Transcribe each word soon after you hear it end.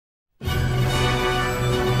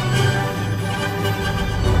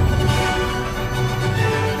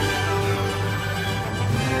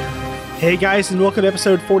Hey guys, and welcome to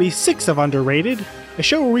episode 46 of Underrated, a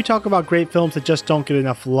show where we talk about great films that just don't get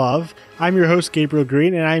enough love. I'm your host, Gabriel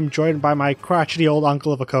Green, and I'm joined by my crotchety old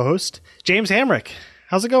uncle of a co-host, James Hamrick.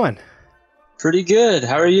 How's it going? Pretty good.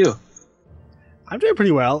 How are you? I'm doing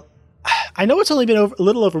pretty well. I know it's only been a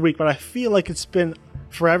little over a week, but I feel like it's been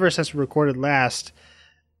forever since we recorded last.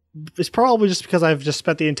 It's probably just because I've just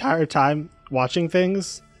spent the entire time watching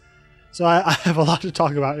things, so I have a lot to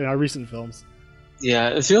talk about in our recent films. Yeah,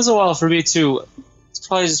 it feels a while for me too. It's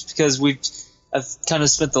probably just because I've kind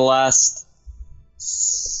of spent the last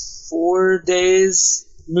 4 days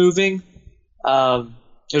moving.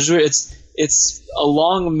 It's a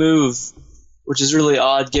long move, which is really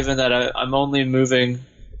odd given that I'm only moving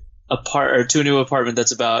to a new apartment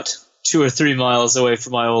that's about 2 or 3 miles away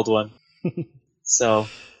from my old one. So,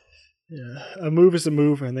 yeah, a move is a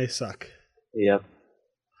move, and they suck. Yep.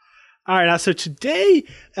 All right, so today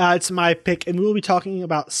it's my pick, and we'll be talking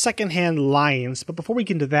about Secondhand Lions. But before we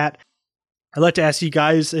get into that, I'd like to ask you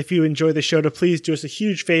guys, if you enjoy the show, to please do us a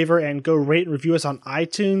huge favor and go rate and review us on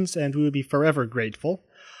iTunes, and we would be forever grateful.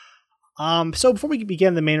 So before we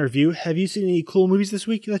begin the main review, have you seen any cool movies this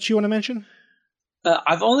week that you want to mention?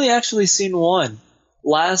 I've only actually seen one.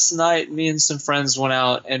 Last night, me and some friends went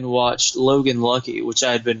out and watched Logan Lucky, which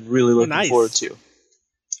I had been really looking forward to.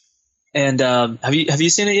 And have you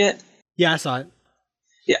seen it yet? Yeah, I saw it.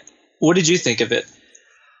 Yeah. What did you think of it?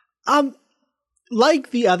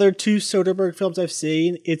 Like the other two Soderbergh films I've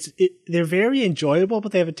seen, they're very enjoyable,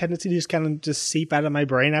 but they have a tendency to just kind of just seep out of my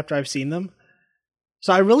brain after I've seen them.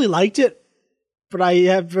 So I really liked it, but I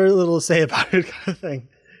have very little to say about it, kind of thing.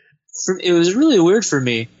 It was really weird for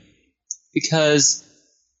me because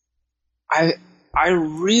I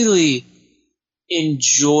really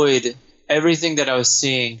enjoyed everything that I was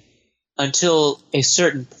seeing until a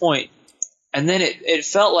certain point, and then it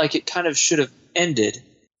felt like it kind of should have ended.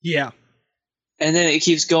 Yeah. And then it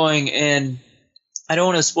keeps going, and I don't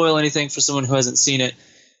want to spoil anything for someone who hasn't seen it,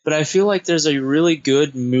 but I feel like there's a really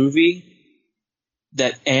good movie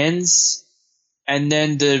that ends, and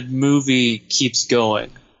then the movie keeps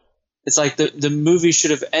going. It's like the movie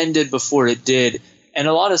should have ended before it did, and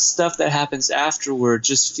a lot of stuff that happens afterward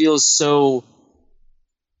just feels so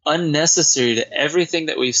unnecessary to everything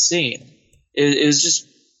that we've seen. It was just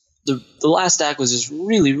the last act was just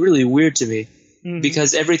really, really weird to me,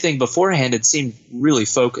 because everything beforehand had seemed really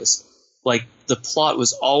focused. Like the plot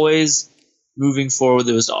was always moving forward.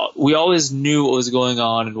 We always knew what was going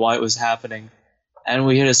on and why it was happening, and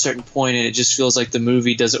we hit a certain point, and it just feels like the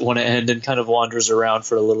movie doesn't want to end and kind of wanders around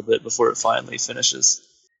for a little bit before it finally finishes.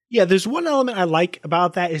 Yeah, there's one element I like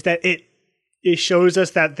about that is that it shows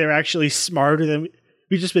us that they're actually smarter than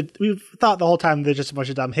we've thought the whole time they're just a bunch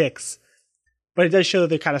of dumb hicks. But it does show that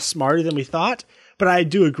they're kind of smarter than we thought. But I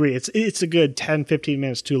do agree, it's a good 10, 15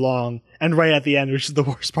 minutes too long, and right at the end, which is the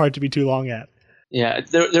worst part to be too long at. Yeah,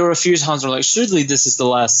 there were a few times where I'm like, surely this is the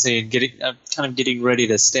last scene. I'm kind of getting ready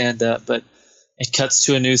to stand up, but it cuts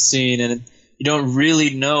to a new scene, and you don't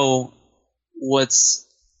really know what's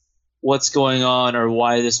going on or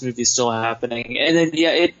why this movie's still happening. And then,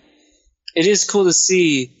 yeah, it is cool to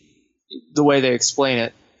see the way they explain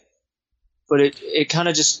it, but it kind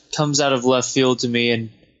of just comes out of left field to me and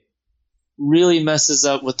really messes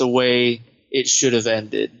up with the way it should have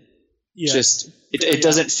ended. Yeah, it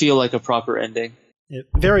doesn't feel like a proper ending.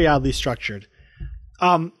 Very oddly structured.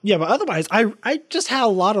 But otherwise, I just had a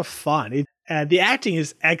lot of fun. And the acting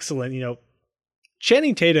is excellent. You know,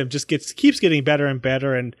 Channing Tatum just keeps getting better and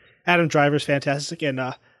better, and Adam Driver's fantastic. And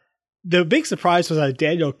the big surprise was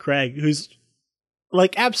Daniel Craig, who's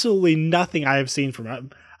like absolutely nothing I have seen from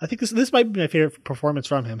him. I think this might be my favorite performance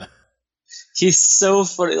from him. He's so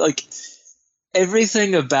funny. Like,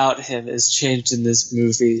 everything about him is changed in this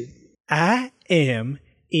movie. I am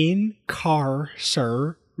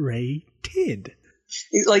incarcerated.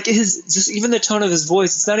 Like even the tone of his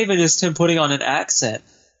voice, it's not even just him putting on an accent,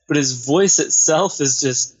 but his voice itself is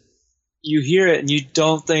just, you hear it and you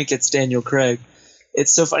don't think it's Daniel Craig.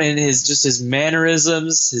 It's so funny. And his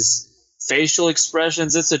mannerisms, his facial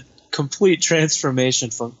expressions, it's a complete transformation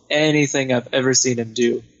from anything I've ever seen him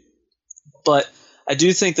do. But I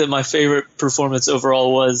do think that my favorite performance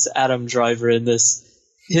overall was Adam Driver in this.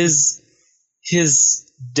 His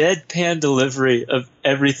deadpan delivery of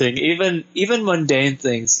everything, even mundane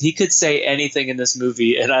things. He could say anything in this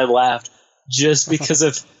movie, and I laughed just because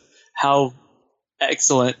of how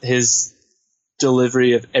excellent his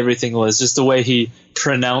delivery of everything was. Just the way he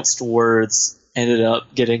pronounced words ended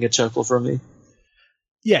up getting a chuckle from me.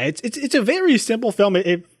 Yeah, it's a very simple film.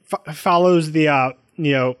 It follows the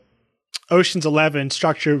Ocean's 11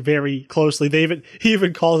 structure very closely. He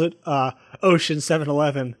even calls it Ocean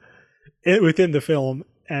 7-Eleven. within the film,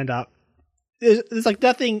 and there's like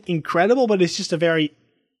nothing incredible, but it's just a very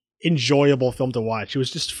enjoyable film to watch. It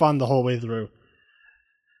was just fun the whole way through.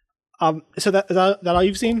 So that all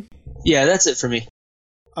you've seen? Yeah, that's it for me.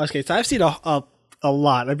 Okay, so I've seen a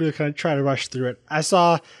lot. I'm just going to try to rush through it. I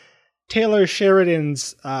saw Taylor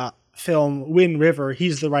Sheridan's film Wind River.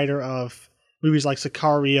 He's the writer of movies like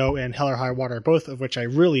Sicario and Hell or High Water, both of which I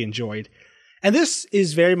really enjoyed. And this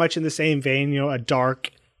is very much in the same vein, a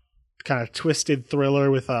dark, kind of twisted thriller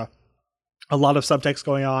with a lot of subtext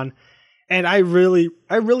going on. And I really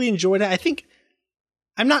enjoyed it.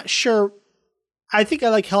 I'm not sure. I think I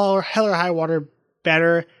like Hell or High Water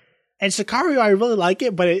better. And Sicario, I really like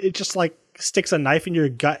it, but it just like sticks a knife in your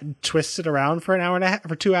gut and twists it around for an hour and a half,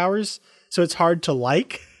 for 2 hours. So it's hard to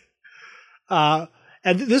like. And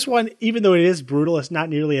this one, even though it is brutal, it's not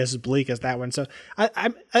nearly as bleak as that one. So I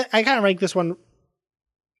kind of rank this one.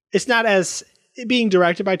 It's not as being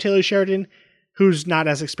directed by Taylor Sheridan, who's not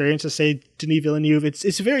as experienced as, say, Denis Villeneuve.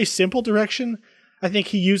 It's a very simple direction. I think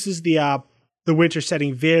he uses the winter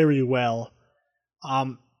setting very well.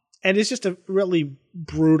 And it's just a really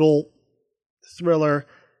brutal thriller,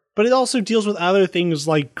 but it also deals with other things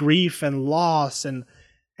like grief and loss, and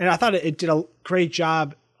I thought it did a great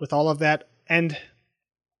job with all of that. And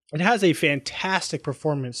it has a fantastic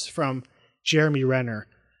performance from Jeremy Renner,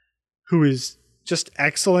 who is just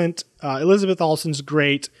excellent. Elizabeth Olsen's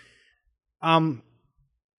great.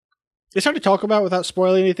 It's hard to talk about without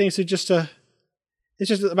spoiling anything, so it's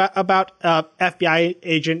just about FBI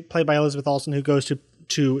agent played by Elizabeth Olsen who goes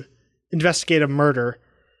to investigate a murder,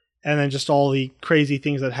 and then just all the crazy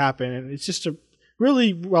things that happen. And it's just a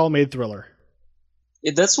really well-made thriller.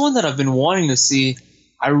 Yeah, that's one that I've been wanting to see.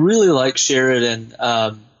 I really like Sheridan.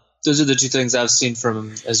 Those are the two things I've seen from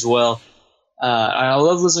him as well. I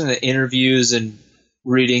love listening to interviews and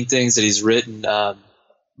reading things that he's written.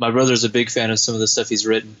 My brother's a big fan of some of the stuff he's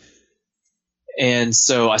written. And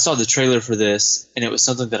so I saw the trailer for this, and it was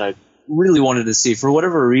something that I really wanted to see. For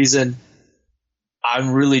whatever reason,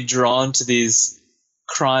 I'm really drawn to these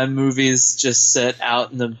crime movies just set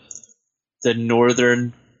out in the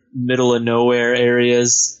northern middle of nowhere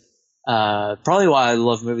areas. Probably why I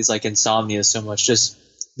love movies like Insomnia so much. Just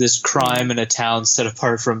this crime in a town set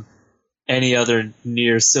apart from any other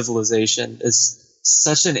near civilization is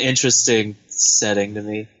such an interesting setting to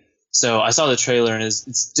me. So I saw the trailer, and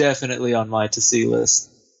it's definitely on my to-see list.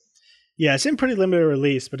 Yeah, it's in pretty limited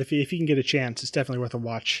release, but if you can get a chance, it's definitely worth a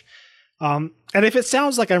watch. And if it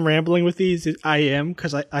sounds like I'm rambling with these, I am,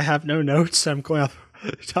 because I have no notes. I'm going off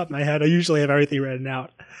the top of my head. I usually have everything written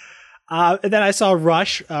out. And then I saw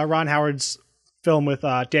Rush, Ron Howard's film with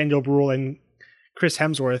Daniel Bruhl and Chris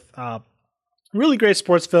Hemsworth. Really great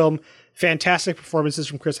sports film. Fantastic performances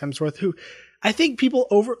from Chris Hemsworth, who I think people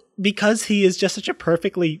because he is just such a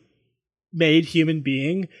perfectly made human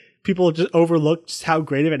being, people just overlook just how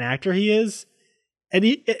great of an actor he is. And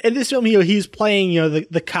in this film, he's playing,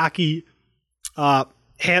 the cocky,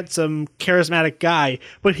 handsome, charismatic guy,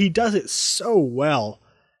 but he does it so well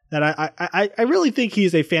that I really think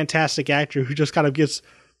he's a fantastic actor who just kind of gets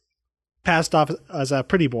passed off as a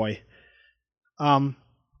pretty boy. And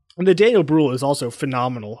the Daniel Bruhl is also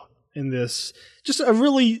phenomenal in this. Just a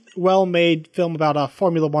really well-made film about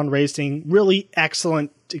Formula One racing, really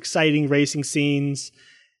excellent, exciting racing scenes.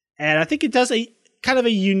 And I think it does a kind of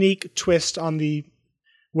a unique twist on the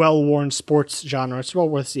well-worn sports genre. It's well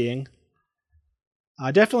worth seeing.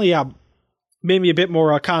 Definitely made me a bit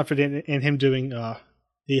more confident in him doing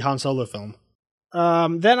the Han Solo film.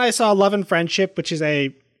 Then I saw Love and Friendship, which is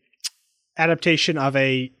a adaptation of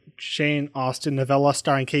a Jane Austen novella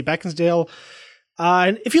starring Kate Beckinsale.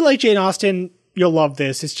 And if you like Jane Austen, you'll love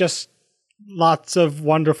this. It's just lots of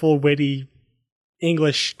wonderful, witty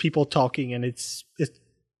English people talking, and it's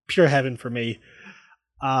pure heaven for me.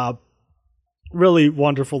 Really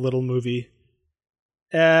wonderful little movie.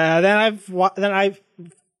 Then I've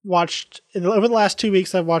watched over the last 2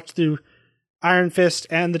 weeks. I've watched through Iron Fist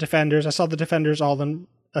and The Defenders. I saw The Defenders all in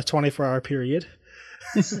a 24-hour period.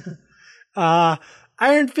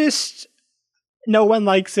 Iron Fist, no one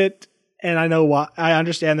likes it, and I know why. I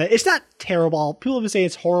understand that it's not terrible. People have been saying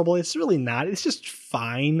it's horrible. It's really not. It's just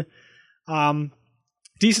fine.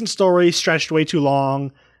 Decent story, stretched way too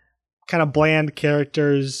long. Kind of bland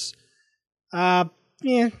characters. Yeah,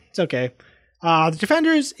 it's okay. The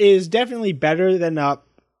Defenders is definitely better than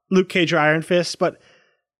Luke Cage or Iron Fist, but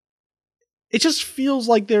it just feels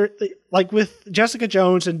like they're like with Jessica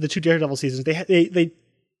Jones and the two Daredevil seasons. They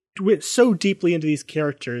went so deeply into these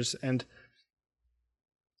characters and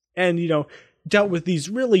dealt with these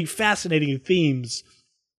really fascinating themes.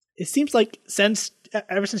 It seems like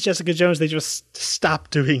ever since Jessica Jones, they just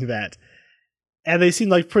stopped doing that. and they seem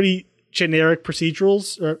like pretty generic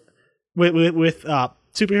procedurals or with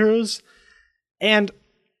superheroes. And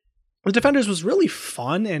The Defenders was really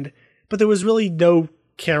fun, but there was really no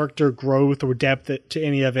character growth or depth to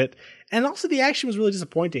any of it. And also the action was really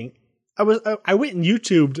disappointing. I went and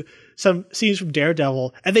YouTubed some scenes from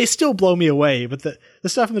Daredevil, and they still blow me away. But the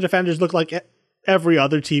stuff in The Defenders looked like every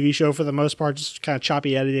other TV show for the most part, just kind of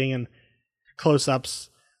choppy editing and close-ups,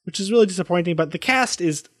 which is really disappointing. But the cast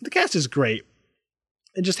is great,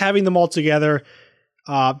 and just having them all together,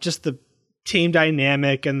 just the team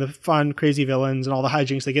dynamic and the fun, crazy villains and all the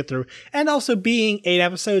hijinks they get through, and also being 8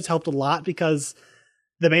 episodes helped a lot because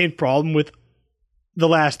the main problem with the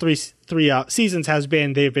last three seasons has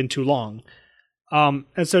been they've been too long,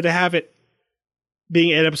 and so to have it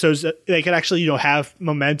being 8 episodes, they could actually have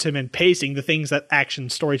momentum and pacing, the things that action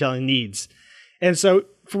storytelling needs. And so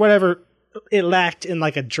for whatever it lacked in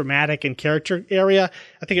like a dramatic and character area,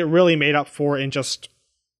 I think it really made up for in just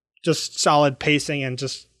solid pacing and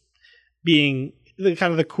just being the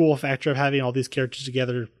kind of the cool factor of having all these characters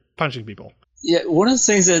together punching people. Yeah, one of the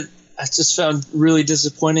things that I just found really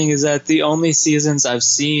disappointing is that the only seasons I've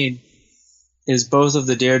seen is both of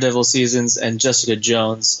the Daredevil seasons and Jessica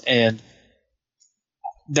Jones, and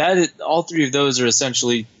all 3 of those are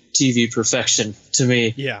essentially TV perfection to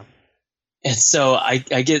me. Yeah. And so I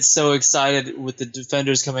get so excited with the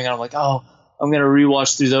Defenders coming out. I'm like, oh, I'm going to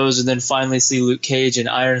rewatch through those and then finally see Luke Cage and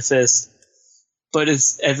Iron Fist. But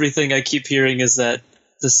it's everything I keep hearing is that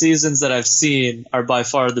the seasons that I've seen are by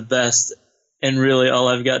far the best. And really all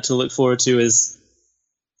I've got to look forward to is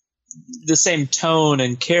the same tone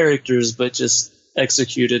and characters, but just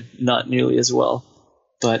executed not nearly as well.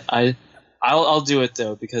 But I'll do it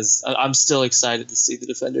though, because I'm still excited to see the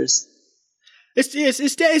Defenders.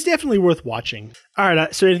 It's definitely worth watching. All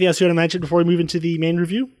right, so anything else you want to mention before we move into the main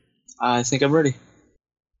review? I think I'm ready.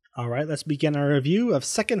 All right, let's begin our review of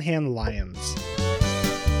Secondhand Lions.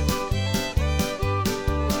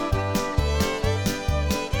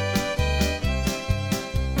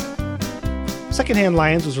 Secondhand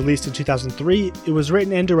Lions was released in 2003. It was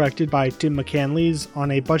written and directed by Tim McCann on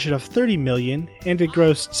a budget of $30 million, and it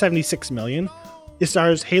grossed $76 million. It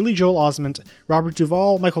stars Haley Joel Osment, Robert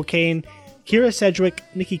Duvall, Michael Caine, Kira Sedgwick,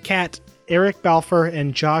 Nikki Katt, Eric Balfour,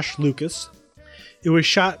 and Josh Lucas. It was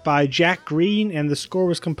shot by Jack Green, and the score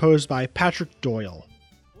was composed by Patrick Doyle.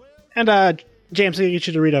 And, James, I get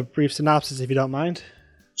you to read a brief synopsis if you don't mind.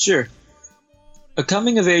 Sure. A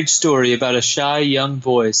coming-of-age story about a shy young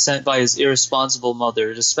boy sent by his irresponsible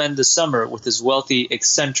mother to spend the summer with his wealthy,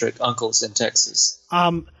 eccentric uncles in Texas.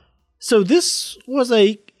 So this was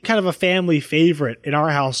a kind of a family favorite in our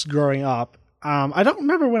house growing up. I don't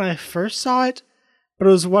remember when I first saw it, but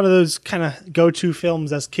it was one of those kind of go-to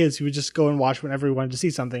films as kids you would just go and watch whenever we wanted to see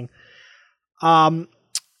something.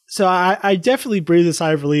 So I definitely breathed a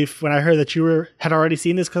sigh of relief when I heard that you had already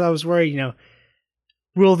seen this, because I was worried,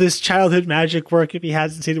 will this childhood magic work if he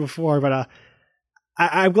hasn't seen it before? But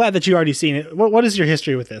I'm glad that you already seen it. What is your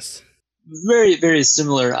history with this? Very, very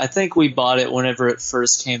similar. I think we bought it whenever it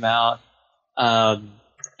first came out.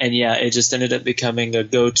 And yeah, it just ended up becoming a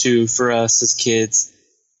go-to for us as kids.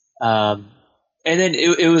 And then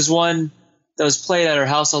it was one that was played at our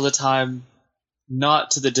house all the time,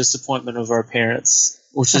 not to the disappointment of our parents,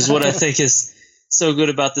 which is what I think is so good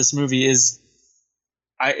about this movie is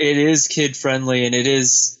it is kid-friendly, and it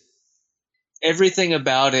is everything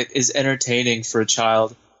about it is entertaining for a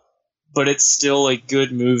child, but it's still a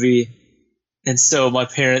good movie. And so my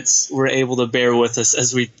parents were able to bear with us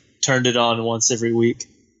as we turned it on once every week.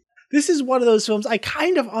 This is one of those films I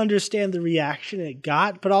kind of understand the reaction it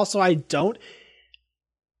got, but also I don't.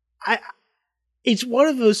 It's one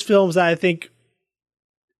of those films that I think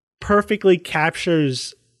perfectly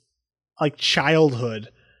captures like childhood.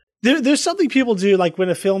 There's something people do, like when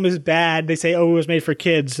a film is bad, they say, oh, it was made for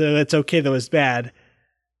kids, so it's okay that it was bad.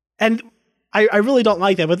 And I really don't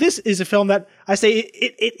like that. But this is a film that I say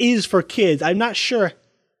it is for kids. I'm not sure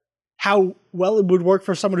how well it would work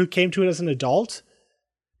for someone who came to it as an adult.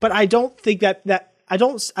 But I don't think that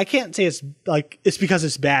I can't say it's like it's because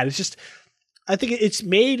it's bad. It's just I think it's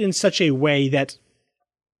made in such a way that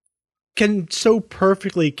can so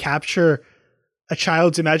perfectly capture a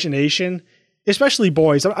child's imagination, especially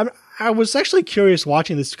boys. I was actually curious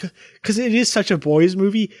watching this because it is such a boys'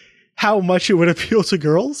 movie, how much it would appeal to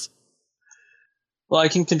girls. Well, I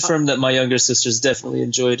can confirm that my younger sisters definitely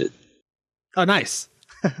enjoyed it. Oh, nice.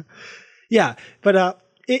 Yeah, but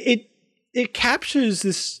it captures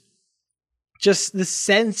this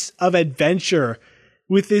sense of adventure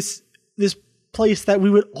with this place that we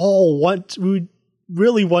would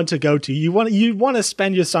really want to go to. You want to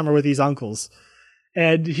spend your summer with these uncles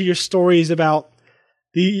and hear stories about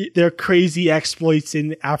their crazy exploits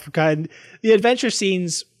in Africa, and the adventure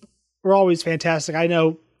scenes were always fantastic. I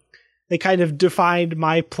know they kind of defined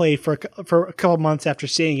my play for a couple months after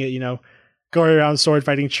seeing it. Going around sword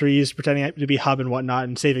fighting trees, pretending to be Hub and whatnot,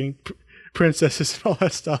 and saving princesses and all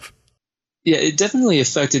that stuff. Yeah, it definitely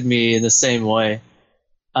affected me in the same way.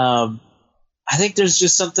 I think there's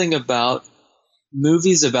just something about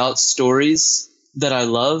movies about stories that I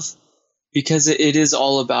love, because it is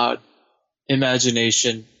all about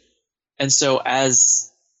imagination. And so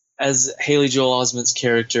as Haley Joel Osment's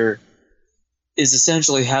character is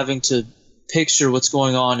essentially having to picture what's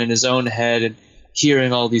going on in his own head and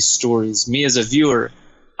hearing all these stories, me as a viewer,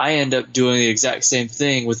 I end up doing the exact same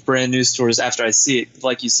thing with brand new stories after I see it.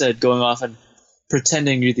 Like you said, going off and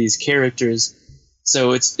pretending you're these characters.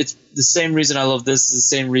 So it's the same reason I love this, is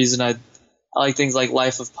the same reason I like things like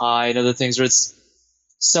Life of Pi and other things where it's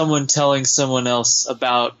someone telling someone else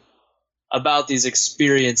about these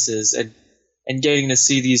experiences and getting to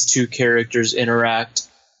see these two characters interact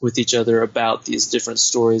with each other about these different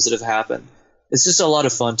stories that have happened. It's just a lot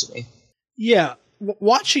of fun to me. Yeah,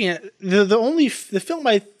 watching it, the film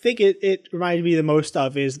I think it reminded me the most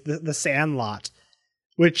of is the Sandlot,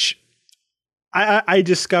 which I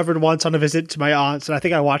discovered once on a visit to my aunt's, and I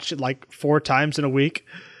think I watched it like 4 times in a week.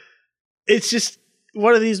 It's just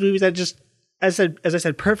one of these movies that just, as I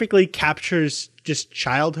said, perfectly captures just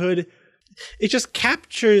childhood. It just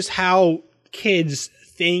captures how kids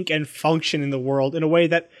think and function in the world in a way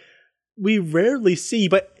that we rarely see.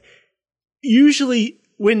 But usually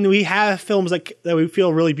when we have films like that we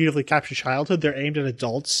feel really beautifully capture childhood, they're aimed at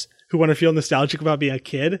adults who want to feel nostalgic about being a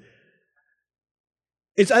kid.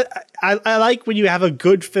 I like when you have a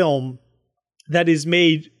good film that is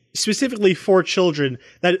made specifically for children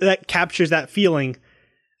that captures that feeling.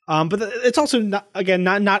 But it's also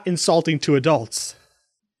not insulting to adults.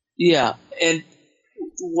 Yeah, and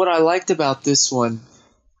what I liked about this one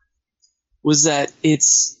was that it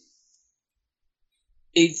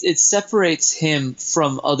separates him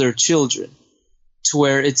from other children, to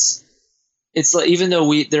where it's like, even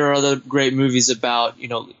though there are other great movies about,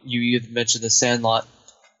 you mentioned The Sandlot,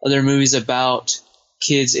 other movies about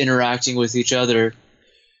kids interacting with each other,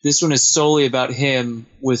 this one is solely about him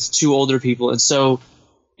with 2 older people, and so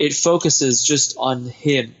it focuses just on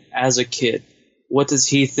him as a kid. What does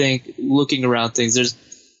he think looking around things?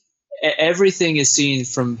 Everything is seen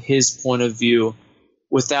from his point of view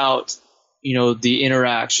without, the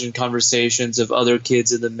interaction, conversations of other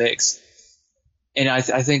kids in the mix. And I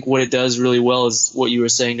think what it does really well is what you were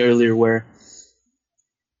saying earlier, where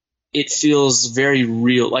it feels very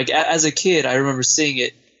real. Like, as a kid, I remember seeing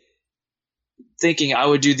it, thinking I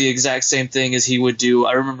would do the exact same thing as he would do.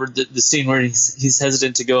 I remember the scene where he's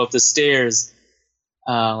hesitant to go up the stairs.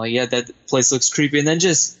 That place looks creepy. And then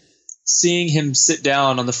just seeing him sit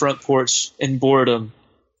down on the front porch in boredom,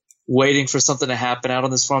 waiting for something to happen out on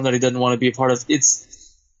this farm that he doesn't want to be a part of.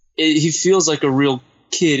 He feels like a real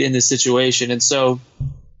kid in this situation. And so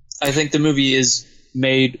I think the movie is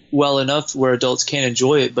made well enough where adults can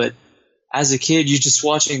enjoy it. But as a kid, you're just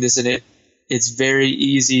watching this, and it's very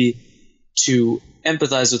easy to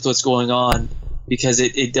empathize with what's going on, because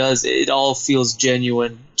it all feels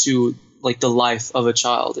genuine to like the life of a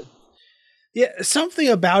child. Yeah, something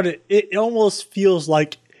about it almost feels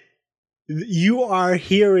like you are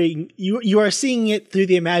you are seeing it through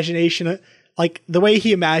the imagination, like the way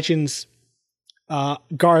he imagines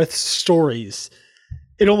Garth's stories.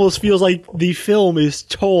 It almost feels like the film is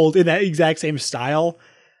told in that exact same style,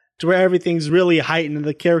 to where everything's really heightened and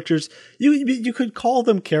the characters, you could call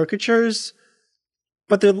them caricatures,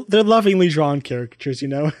 but they're lovingly drawn caricatures,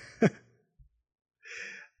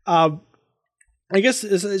 I guess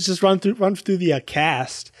it's just run through the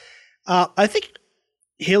cast. I think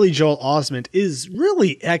Haley Joel Osment is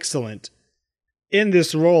really excellent in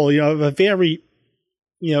this role. A very,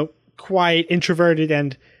 quiet, introverted,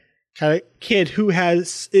 and kind of kid who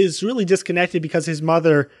is really disconnected because his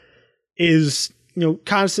mother is,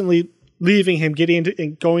 constantly leaving him, getting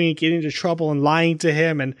into trouble and lying to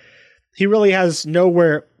him, and he really has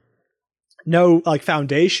no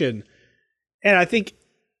foundation. And I think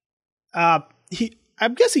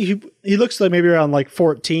I'm guessing he looks like maybe around like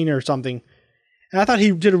 14 or something. And I thought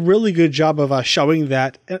he did a really good job of showing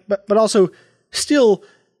that, but also still,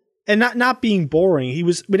 and not being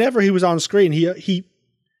boring. Whenever he was on screen,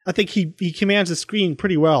 I think he commands the screen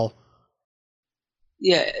pretty well.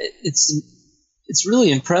 Yeah, it's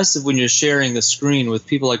really impressive when you're sharing the screen with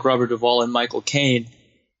people like Robert Duvall and Michael Caine,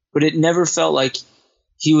 but it never felt like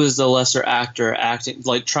he was the lesser actor acting,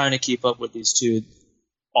 like trying to keep up with these two.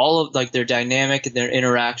 All of like their dynamic and their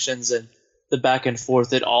interactions and the back and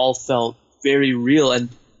forth, it all felt very real. And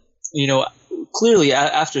clearly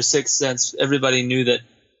after Sixth Sense, everybody knew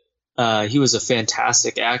that he was a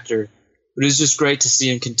fantastic actor. But it was just great to see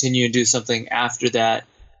him continue and do something after that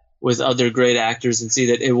with other great actors and see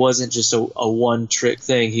that it wasn't just a one-trick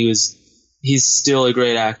thing. He's still a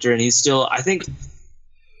great actor, and I think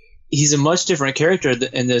he's a much different character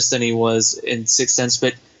in this than he was in Sixth Sense,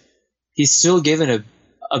 but he's still given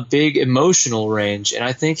a big emotional range, and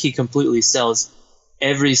I think he completely sells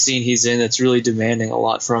every scene he's in that's really demanding a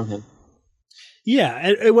lot from him. Yeah,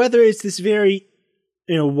 and whether it's this very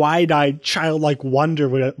wide-eyed, childlike wonder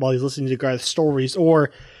while he's listening to Garth's stories,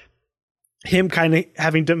 or him kind of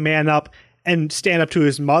having to man up and stand up to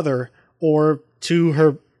his mother or to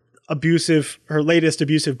her latest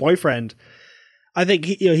abusive boyfriend. I think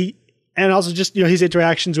he and also just his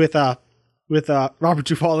interactions with Robert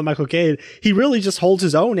Duvall and Michael Caine, he really just holds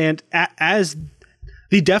his own, and as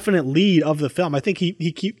the definite lead of the film, I think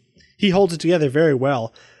he holds it together very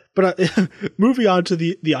well. But moving on to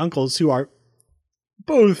the uncles, who are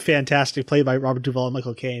both fantastic, played by Robert Duvall and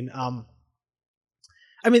Michael Caine.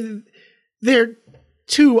 I mean, they're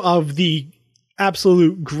two of the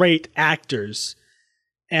absolute great actors,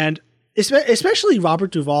 and especially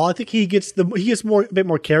Robert Duvall. I think he gets a bit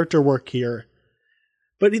more character work here.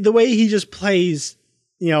 But the way he just plays,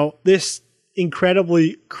 this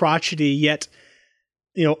incredibly crotchety yet,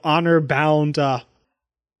 honor-bound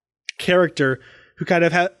character who kind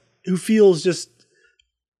of who feels just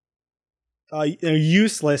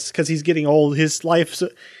useless because he's getting old. His life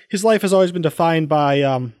has always been defined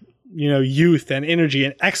by youth and energy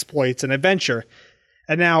and exploits and adventure,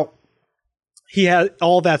 and now he has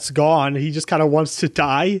all that's gone. He just kind of wants to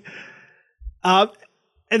die, and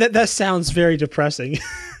that sounds very depressing,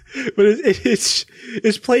 but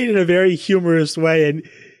it's played in a very humorous way, and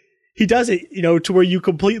he does it to where you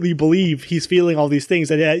completely believe he's feeling all these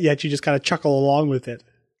things, and yet you just kind of chuckle along with it.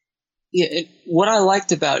 Yeah, what I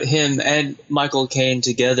liked about him and Michael Caine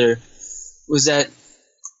together was that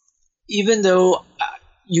even though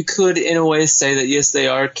you could, in a way, say that, yes, they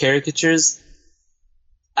are caricatures,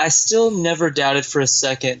 I still never doubted for a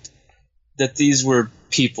second that these were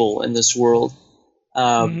people in this world.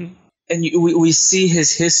 And we see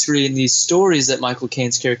his history in these stories that Michael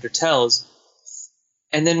Caine's character tells.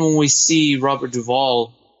 And then when we see Robert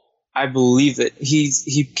Duvall, I believe it.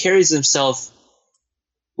 He carries himself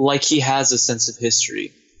like he has a sense of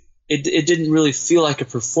history. It didn't really feel like a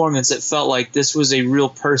performance. It felt like this was a real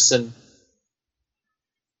person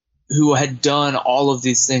who had done all of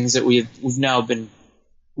these things that we've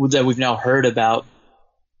now heard about.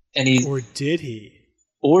 And or did he?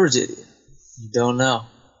 Or did he? You don't know.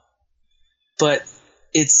 But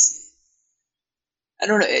I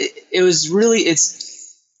don't know. It's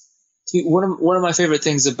one of my favorite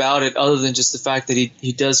things about it, other than just the fact that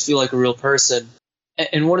he does feel like a real person.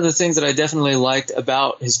 And one of the things that I definitely liked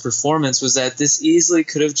about his performance was that this easily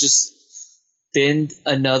could have just been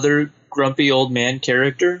another grumpy old man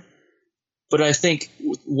character. But I think,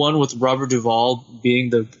 one, with Robert Duvall being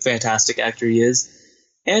the fantastic actor he is,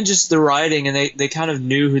 and just the writing, and they kind of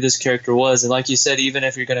knew who this character was. And like you said, even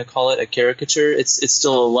if you're going to call it a caricature, it's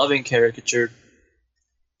still a loving caricature.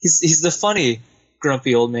 He's the funny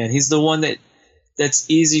grumpy old man. He's the one that's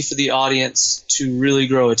easy for the audience to really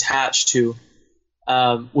grow attached to.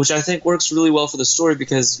 Which I think works really well for the story,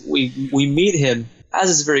 because we meet him as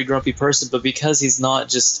this very grumpy person, but because he's not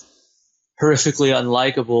just horrifically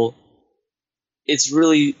unlikable, it's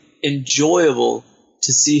really enjoyable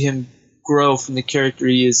to see him grow from the character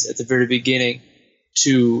he is at the very beginning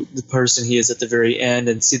to the person he is at the very end,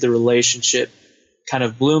 and see the relationship kind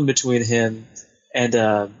of bloom between him and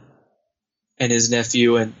his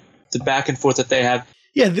nephew, and the back and forth that they have.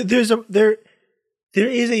 Yeah, there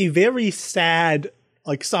is a very sad,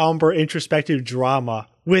 like, somber, introspective drama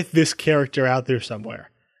with this character out there somewhere.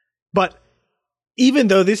 But even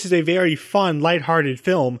though this is a very fun, lighthearted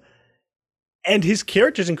film, and his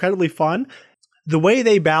character is incredibly fun, the way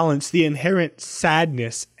they balance the inherent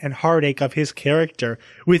sadness and heartache of his character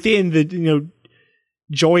within the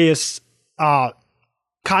joyous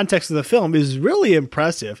context of the film is really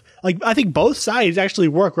impressive. Like, I think both sides actually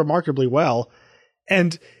work remarkably well,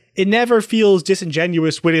 and it never feels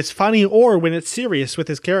disingenuous when it's funny or when it's serious with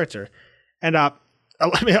his character. And I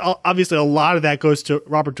mean, obviously a lot of that goes to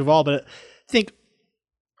Robert Duvall, but I think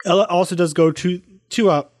it also does go to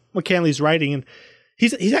McCanley's writing, and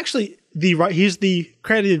he's actually the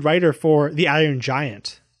credited writer for The Iron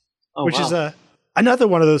Giant, which is another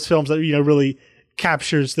one of those films that really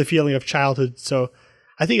captures the feeling of childhood. So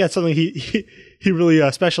I think that's something he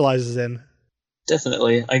really specializes in.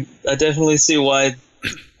 Definitely, I definitely see why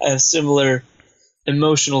I have similar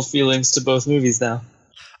emotional feelings to both movies now.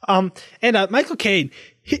 And Michael Caine,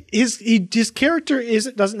 his character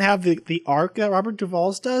doesn't have the arc that Robert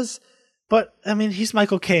Duvall's does, but I mean, he's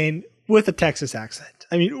Michael Caine with a Texas accent.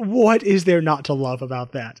 I mean, what is there not to love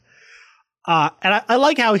about that? And I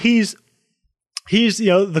like how he's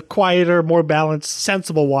the quieter, more balanced,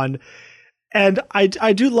 sensible one. And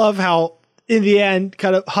I do love how in the end,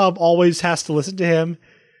 kind of Hub always has to listen to him.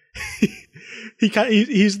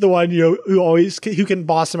 He's the one who can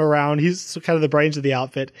boss him around. He's kind of the brains of the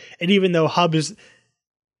outfit. And even though Hub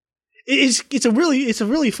it's a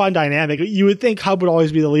really fun dynamic. You would think Hub would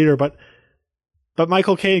always be the leader, but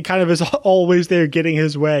Michael Caine kind of is always there getting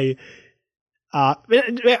his way.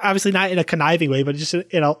 Obviously not in a conniving way, but just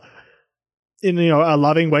in a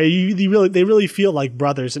loving way. They really feel like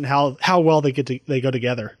brothers, and how well they go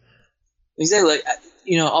together. Exactly.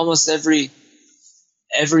 Almost every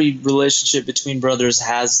relationship between brothers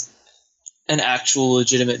has an actual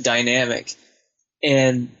legitimate dynamic,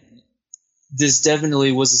 and this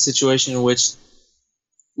definitely was a situation in which,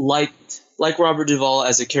 like Robert Duvall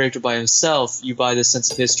as a character by himself, you buy the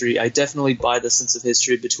sense of history. I definitely buy the sense of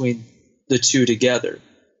history between the two together.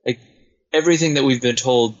 Like, everything that we've been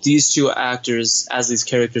told, these two actors as these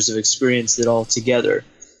characters have experienced it all together,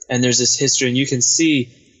 and there's this history, and you can see,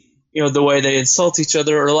 the way they insult each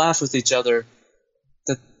other or laugh with each other,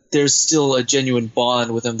 that there's still a genuine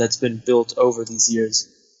bond with them that's been built over these years.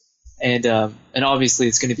 And obviously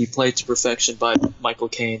it's going to be played to perfection by Michael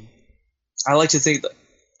Caine. I like to think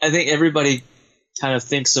I think everybody kind of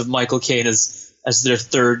thinks of Michael Caine as their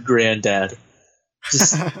third granddad.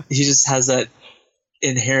 He just has that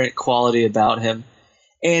inherent quality about him.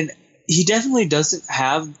 And he definitely doesn't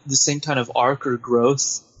have the same kind of arc or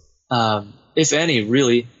growth, if any,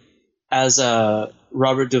 really, as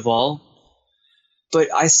Robert Duvall.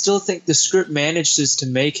 But I still think the script manages to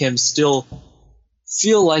make him still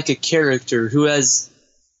feel like a character who has,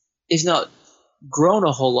 if not grown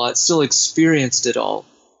a whole lot, still experienced it all,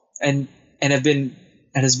 and has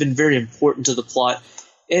been very important to the plot,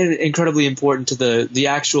 and incredibly important to the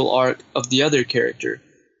actual arc of the other character.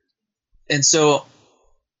 And so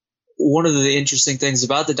one of the interesting things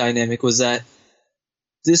about the dynamic was that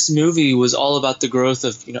this movie was all about the growth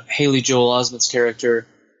of Haley Joel Osment's character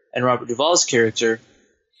and Robert Duvall's character.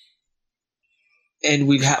 And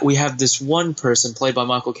we have this one person played by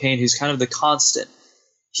Michael Caine who's kind of the constant.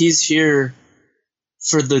 He's here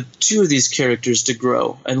for the two of these characters to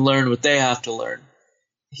grow and learn what they have to learn.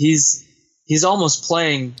 He's almost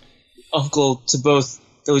playing uncle to both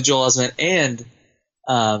Haley Joel Osment and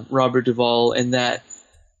Robert Duvall, in that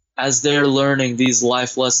as they're learning these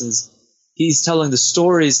life lessons, he's telling the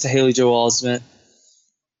stories to Haley Joel Osment,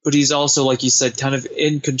 but he's also, like you said, kind of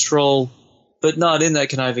in control, but not in that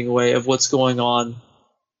conniving way, of what's going on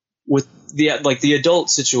with the adult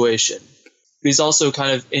situation. He's also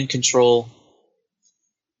kind of in control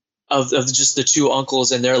of just the two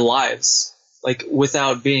uncles and their lives, like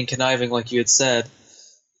without being conniving, like you had said,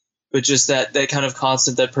 but just that kind of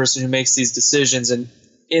constant, that person who makes these decisions and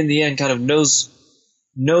in the end kind of knows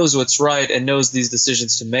what's right and knows these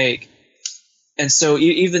decisions to make. And so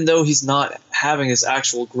even though he's not having his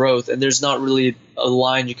actual growth, and there's not really a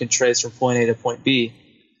line you can trace from point A to point B,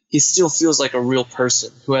 he still feels like a real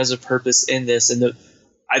person who has a purpose in this. And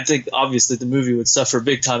I think obviously the movie would suffer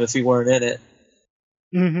big time if he weren't in it.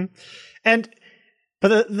 Mm-hmm.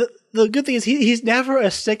 But the good thing is he's never a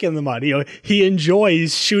stick in the mud. He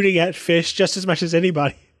enjoys shooting at fish just as much as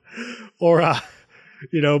anybody, or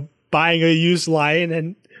buying a used lion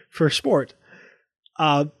and for sport.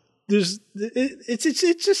 It's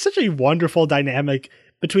just such a wonderful dynamic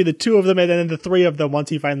between the two of them, and then the three of them once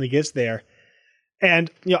he finally gets there.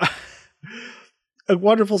 And a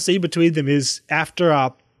wonderful scene between them is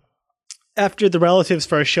after the relatives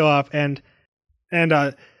first show up, and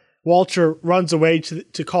Walter runs away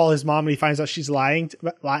to call his mom, and he finds out she's lying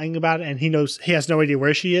about it, and he has no idea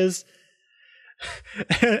where she is.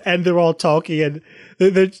 And they're all talking, and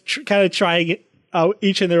they're kind of trying it out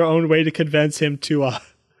each in their own way to convince him to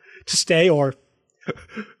stay, or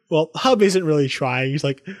Hub isn't really trying. He's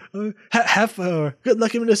like, have good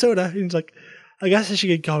luck in Minnesota. And he's like, I guess I should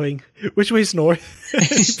get going. Which way's north?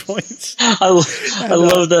 He points. I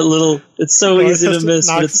love that little. It's so easy to miss,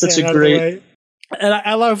 but it's such a great. And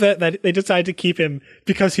I love that they decide to keep him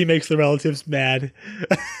because he makes the relatives mad,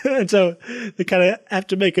 and so they kind of have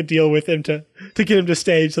to make a deal with him to get him to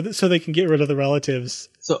stay so they can get rid of the relatives.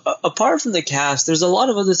 So apart from the cast, there's a lot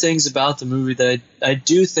of other things about the movie that I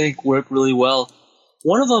do think work really well.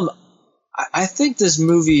 One of them, I think this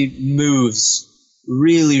movie moves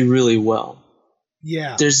really, really well.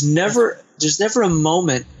 Yeah. There's never a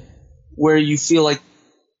moment where you feel like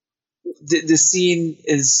the scene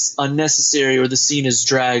is unnecessary, or the scene is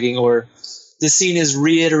dragging, or the scene is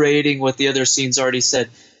reiterating what the other scene's already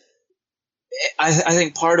said. I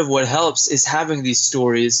think part of what helps is having these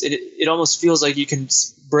stories. It almost feels like you can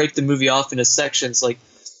break the movie off into sections. Like,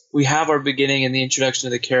 we have our beginning and the introduction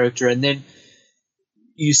of the character, and then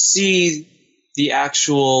you see the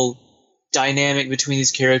actual dynamic between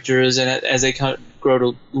these characters, and as they kind of grow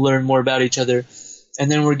to learn more about each other,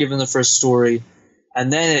 and then we're given the first story,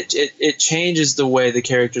 and then it changes the way the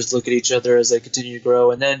characters look at each other as they continue to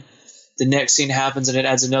grow, and then the next scene happens and it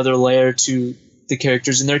adds another layer to the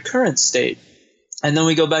characters in their current state. And then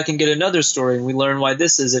we go back and get another story, and we learn why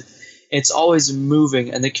this is it. It's always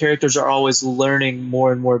moving, and the characters are always learning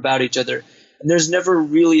more and more about each other. And there's never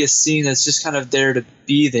really a scene that's just kind of there to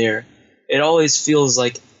be there. It always feels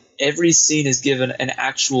like every scene is given an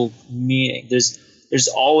actual meaning. There's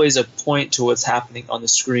always a point to what's happening on the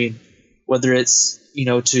screen, whether it's,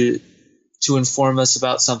 to inform us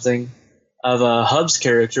about something of a Hub's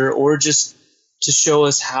character, or just to show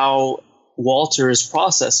us how Walter is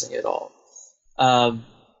processing it all.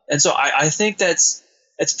 And so I think that's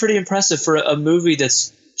pretty impressive for a movie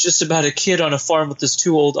that's just about a kid on a farm with his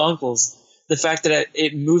two old uncles. The fact that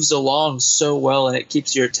it moves along so well and it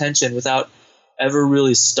keeps your attention without ever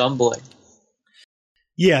really stumbling.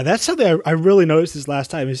 Yeah, that's something I really noticed this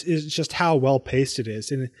last time is just how well paced it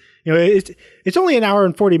is. And it's only an hour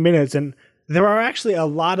and 40 minutes, and there are actually a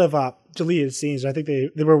lot of deleted scenes. I think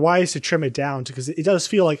they were wise to trim it down because it does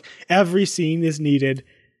feel like every scene is needed.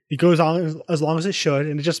 It goes on as long as it should,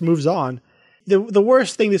 and it just moves on. The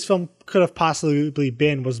worst thing this film could have possibly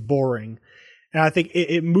been was boring. And I think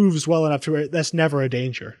it moves well enough to where that's never a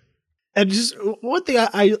danger. And just one thing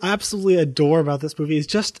I absolutely adore about this movie is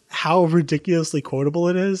just how ridiculously quotable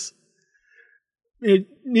it is.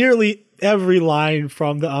 Nearly every line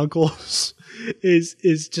from the uncles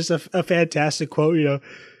is just a fantastic quote.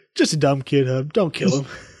 Just a dumb kid, Hub. Don't kill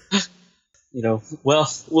him. Well,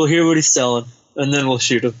 we'll hear what he's selling, and then we'll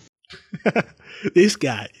shoot him. This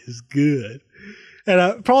guy is good.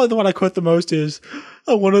 And probably the one I quote the most is,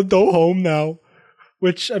 I want to go home now,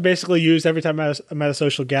 which I basically use every time I'm at a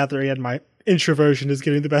social gathering and my introversion is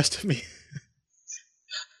getting the best of me.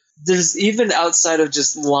 There's even outside of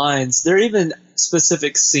just lines, there are even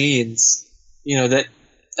specific scenes, that,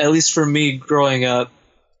 at least for me growing up,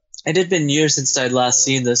 it had been years since I'd last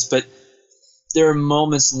seen this, but there are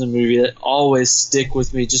moments in the movie that always stick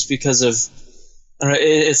with me just because of,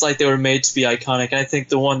 it's like they were made to be iconic. And I think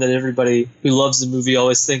the one that everybody who loves the movie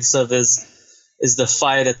always thinks of is the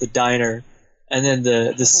fight at the diner, and then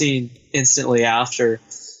the scene instantly after.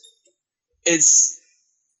 It's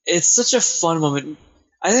such a fun moment.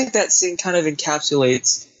 I think that scene kind of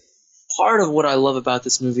encapsulates part of what I love about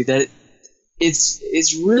this movie, that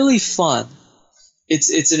it's really fun.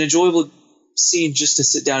 It's an enjoyable scene just to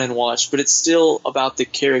sit down and watch, but it's still about the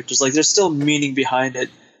characters. Like, there's still meaning behind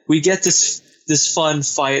it. We get this fun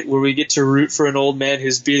fight where we get to root for an old man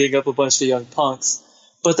who's beating up a bunch of young punks,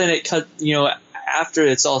 but then after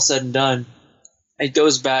it's all said and done, it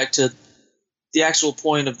goes back to the actual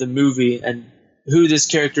point of the movie and who this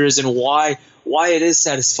character is and why it is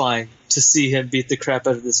satisfying to see him beat the crap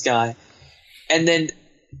out of this guy. And then,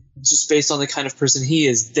 just based on the kind of person he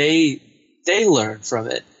is, they learn from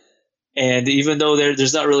it. And even though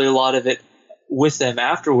there's not really a lot of it with them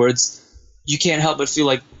afterwards, you can't help but feel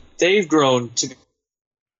like they've grown to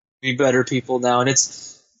be better people now. And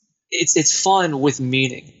it's fun with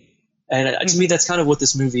meaning. And to me, that's kind of what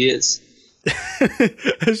this movie is.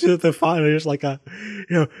 It's just the fun. It's like did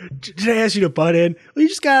I ask you to butt in? Well, you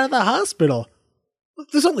just got out of the hospital.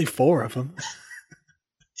 There's only 4 of them.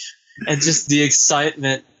 And just the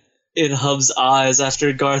excitement in Hub's eyes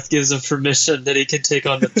after Garth gives him permission that he can take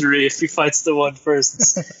on the 3 if he fights the one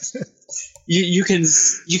first. You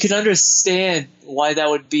can understand why that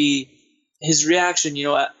would be his reaction.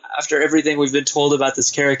 After everything we've been told about this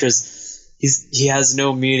characters, he has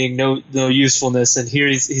no meaning, no usefulness, and here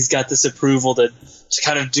he's got this approval to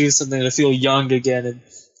kind of do something to feel young again. And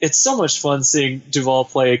it's so much fun seeing Duvall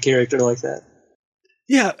play a character like that.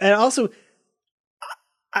 Yeah, and also,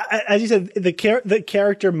 as you said, the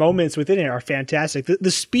character moments within it are fantastic.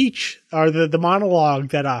 The speech or the monologue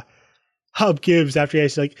that Hub gives after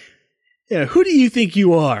he's like, who do you think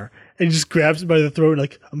you are? And he just grabs him by the throat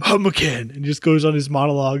like, I'm Hub McCann, and just goes on his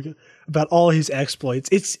monologue about all his exploits.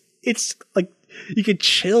 It's like you get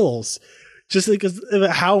chills just because of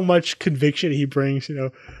how much conviction he brings.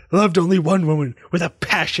 Loved only one woman with a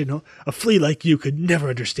passion a flea like you could never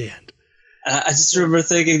understand. I just remember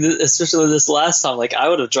thinking, especially this last time, like I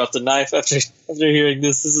would have dropped a knife after hearing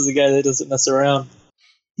this. This is a guy that doesn't mess around.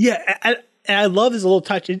 Yeah, and I love this little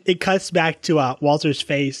touch. It cuts back to Walter's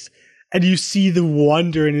face, and you see the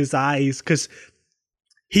wonder in his eyes because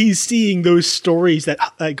he's seeing those stories that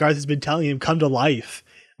Garth has been telling him come to life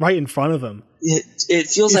right in front of him. It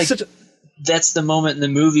feels like that's the moment in the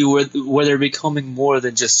movie where they're becoming more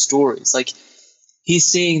than just stories. Like he's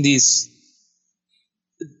seeing this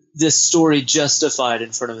story justified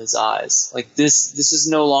in front of his eyes. Like this is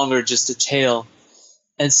no longer just a tale,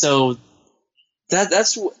 and so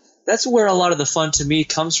that's where a lot of the fun to me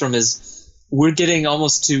comes from. Is we're getting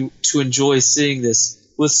almost to enjoy seeing this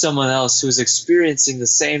with someone else who's experiencing the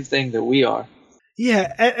same thing that we are.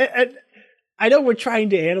 Yeah, and I know we're trying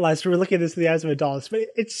to analyze. We're looking at this through the eyes of adults, but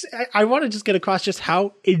I want to just get across just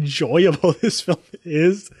how enjoyable this film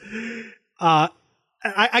is. I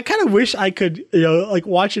kind of wish I could, like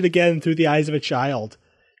watch it again through the eyes of a child,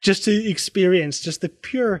 just to experience just the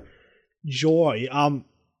pure joy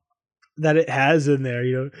that it has in there.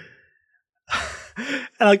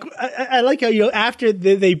 And like I like how after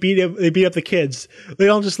they beat up the kids, they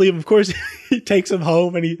don't just leave him. Of course, he takes them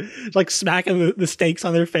home and he like smacking the steaks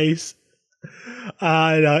on their face,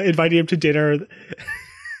 inviting him to dinner.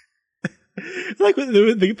 Like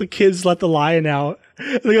the kids let the lion out,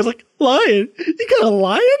 and he goes like, "Lion? You got a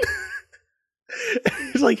lion?"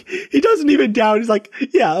 He's like, he doesn't even doubt. He's like,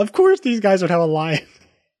 "Yeah, of course these guys would have a lion."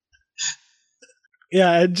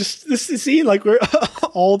 Yeah, and just this scene, like where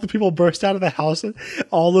all the people burst out of the house, and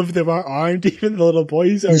all of them are armed. Even the little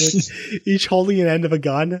boys are like, each holding an end of a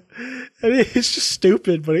gun, and it's just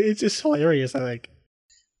stupid, but it's just hilarious. I think.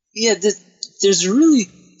 Yeah, there's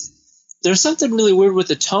something really weird with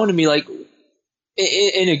the tone to me, like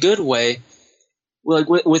in a good way, like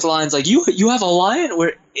with lines like "you have a lion,"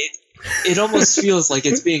 where it almost feels like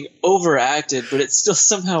it's being overacted, but it still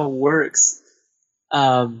somehow works.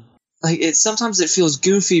 Like sometimes it feels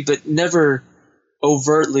goofy, but never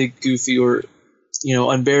overtly goofy or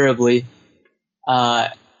unbearably.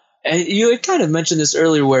 And you had kind of mentioned this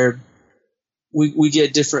earlier, where we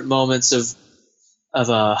get different moments of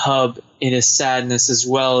Hub in his sadness as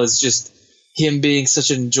well as just him being such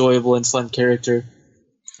an enjoyable and fun character.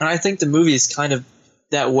 And I think the movie is kind of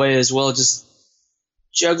that way as well, just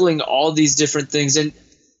juggling all these different things. And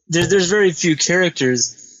there's very few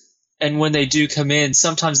characters, and when they do come in,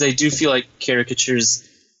 sometimes they do feel like caricatures,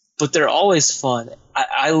 but they're always fun.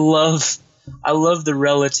 I love the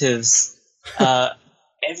relatives.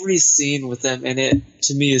 Every scene with them in it,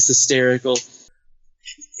 to me, is hysterical.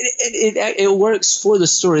 It works for the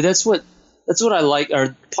story. That's what I like,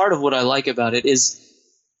 or part of what I like about it is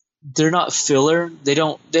they're not filler. They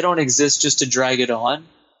don't exist just to drag it on.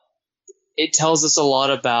 It tells us a lot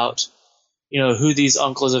about who these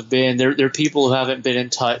uncles have been. They're people who haven't been in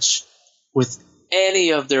touch with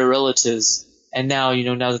any of their relatives, and now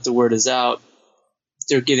now that the word is out,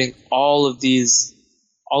 they're getting all of these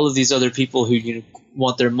other people who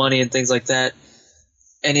want their money and things like that.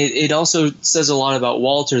 And it also says a lot about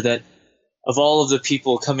Walter, that of all of the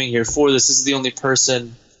people coming here for this is the only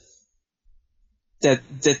person that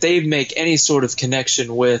they make any sort of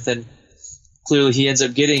connection with, and clearly he ends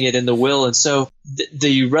up getting it in the will. And so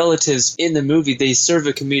the relatives in the movie, they serve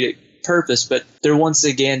a comedic purpose, but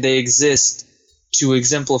they exist to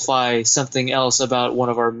exemplify something else about one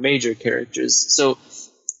of our major characters. So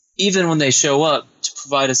even when they show up to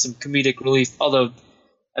provide us some comedic relief, although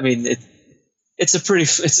I mean it's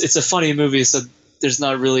a funny movie, so there's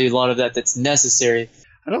not really a lot of that's necessary.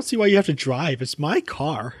 I don't see why you have to drive. It's my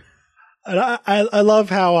car. And I love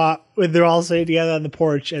how when they're all sitting together on the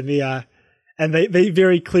porch, and they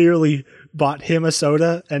very clearly bought him a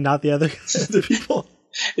soda and not the other people.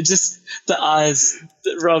 It just, the eyes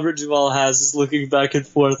that Robert Duvall has is looking back and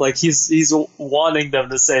forth, like he's wanting them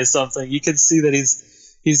to say something. You can see that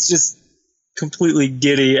he's just completely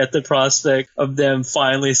giddy at the prospect of them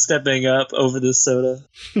finally stepping up over this soda.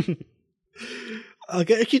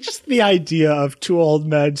 Okay, just the idea of two old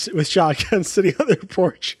men with shotguns sitting on their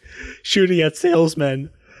porch shooting at salesmen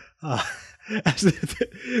as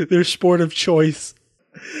their sport of choice.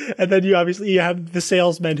 And then you have the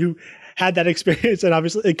salesman who had that experience, and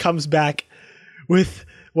obviously it comes back with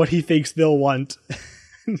what he thinks they'll want.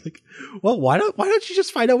 Like, well, why don't you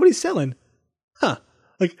just find out what he's selling? Huh.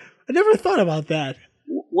 Like, I never thought about that.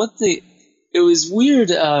 It was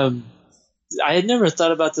weird. I had never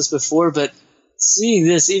thought about this before, but seeing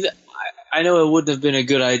this, even I know it wouldn't have been a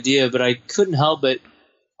good idea, but I couldn't help but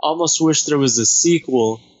almost wish there was a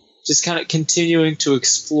sequel, just kind of continuing to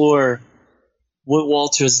explore what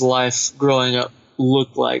Walter's life growing up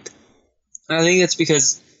looked like. And I think it's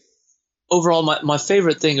because overall my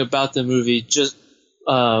favorite thing about the movie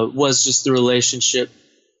was just the relationship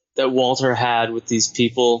Walter had with these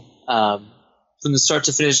people from the start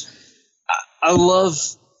to finish. I love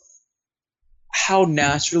how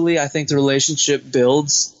naturally I think the relationship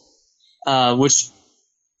builds, which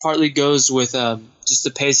partly goes with just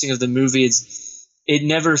the pacing of the movie. It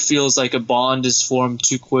never feels like a bond is formed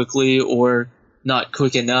too quickly or not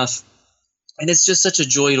quick enough. And it's just such a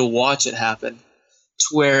joy to watch it happen, to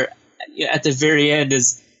where at the very end,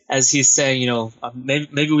 as he's saying,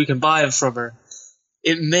 maybe we can buy him from her.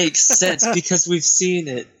 It makes sense because we've seen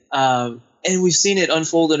it, and we've seen it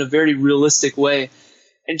unfold in a very realistic way.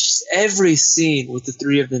 And just every scene with the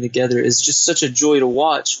three of them together is just such a joy to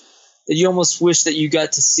watch that you almost wish that you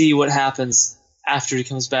got to see what happens after he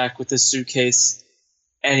comes back with this suitcase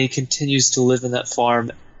and he continues to live in that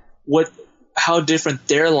farm. How different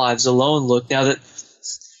their lives alone look now that,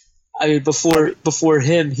 before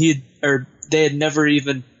him, they had never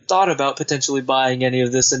even thought about potentially buying any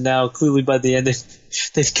of this, and now clearly by the end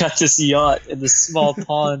they've got this yacht in this small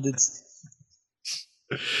pond.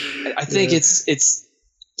 I think it's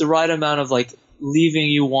the right amount of like leaving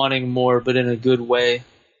you wanting more, but in a good way.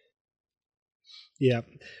 Yeah.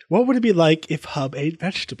 What would it be like if Hub ate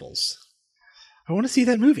vegetables? I want to see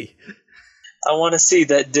that movie. I want to see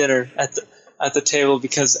that dinner at the table,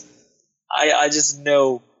 because I just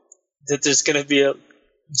know that there's going to be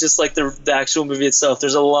just like the actual movie itself,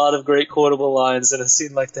 there's a lot of great quotable lines in a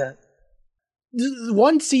scene like that.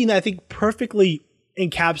 One scene I think perfectly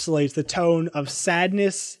encapsulates the tone of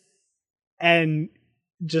sadness and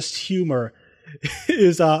just humor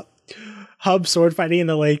is Hub sword fighting in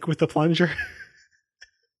the lake with the plunger,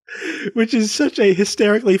 which is such a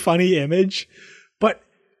hysterically funny image. But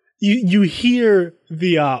you hear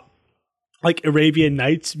the like Arabian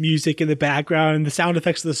Nights music in the background and the sound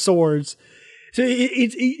effects of the swords. So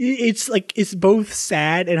it's like it's both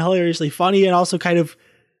sad and hilariously funny, and also kind of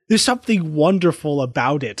there's something wonderful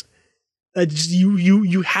about it.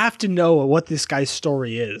 You have to know what this guy's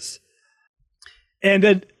story is. And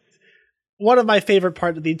then one of my favorite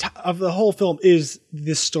parts of the whole film is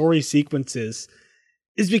the story sequences,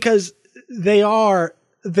 is because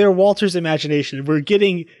they're Walter's imagination. We're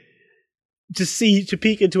getting to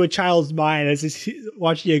peek into a child's mind as he's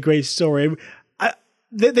watching a great story.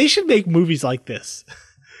 They should make movies like this,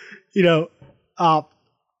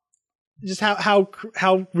 just how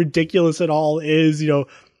ridiculous it all is.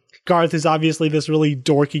 Garth is obviously this really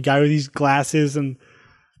dorky guy with these glasses, and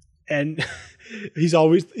he's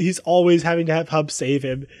always having to have Hub save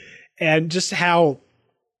him, and just how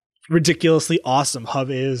ridiculously awesome Hub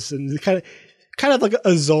is, and kind of like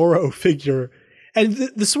a Zorro figure. And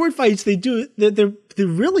the sword fights they're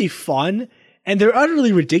really fun, and they're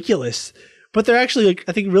utterly ridiculous. But they're actually, like,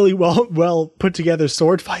 I think, really well put together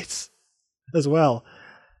sword fights as well.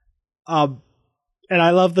 And I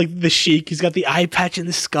love the Sheik. He's got the eye patch and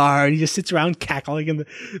the scar, and he just sits around cackling, and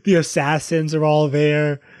the assassins are all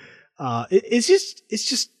there. It's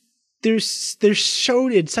just they're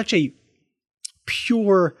shown in such a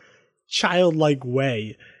pure, childlike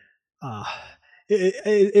way.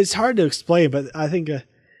 It's hard to explain, but I think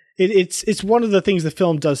it's one of the things the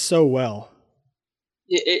film does so well.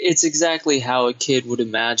 It's exactly how a kid would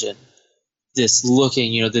imagine this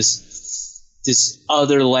looking, this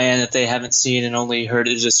other land that they haven't seen and only heard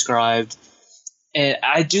it described. And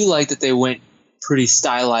I do like that they went pretty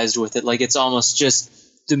stylized with it. Like, it's almost just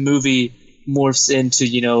the movie morphs into,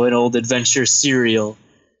 an old adventure serial.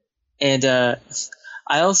 And I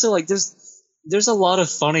also like there's a lot of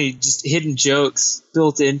funny, just hidden jokes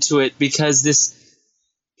built into it, because this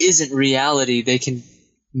isn't reality. They can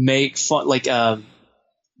make fun,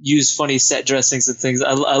 use funny set dressings and things.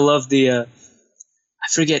 I love I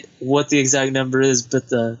forget what the exact number is, but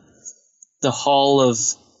the hall of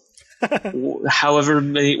however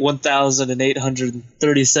many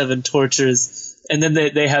 1,837 tortures, and then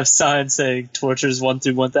they have signs saying tortures 1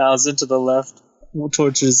 through 1,000 to the left,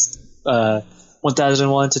 tortures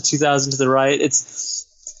 1,001 to 2,000 to the right. It's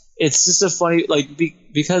just a funny,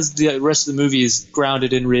 because the rest of the movie is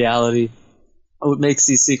grounded in reality. What makes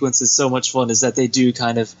these sequences so much fun is that they do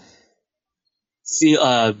kind of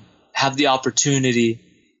have the opportunity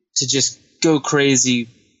to just go crazy,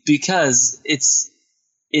 because it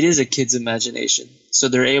is a kid's imagination. So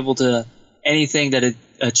they're able to, anything that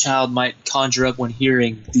a child might conjure up when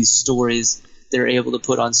hearing these stories, they're able to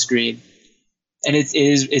put on screen. And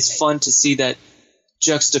it's fun to see that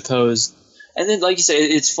juxtaposed. And then, like you say,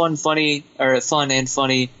 it's fun and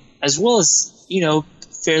funny, as well as,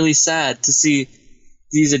 fairly sad to see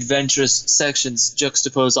these adventurous sections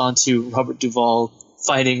juxtaposed onto Robert Duvall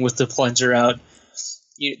fighting with the plunger out.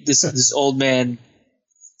 This old man,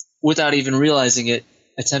 without even realizing it,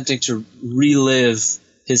 attempting to relive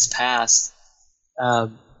his past.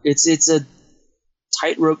 It's a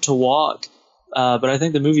tightrope to walk, but I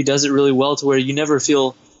think the movie does it really well to where you never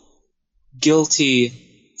feel guilty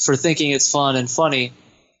for thinking it's fun and funny,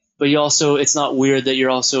 but it's not weird that you're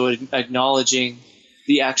also acknowledging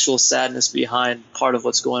the actual sadness behind part of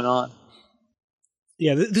what's going on.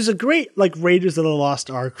 Yeah, there's a great like Raiders of the Lost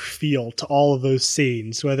Ark feel to all of those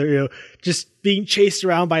scenes, whether just being chased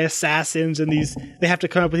around by assassins and they have to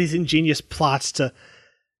come up with these ingenious plots to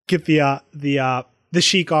get the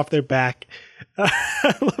Sheik off their back.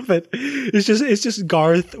 I love it. It's just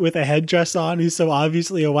Garth with a headdress on, who's so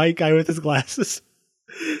obviously a white guy with his glasses,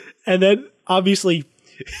 and then obviously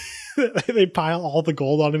they pile all the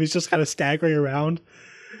gold on him. He's just kind of staggering around.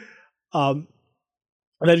 And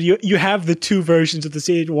then you have the two versions of the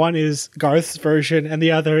scene. One is Garth's version, and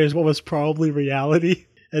the other is what was probably reality.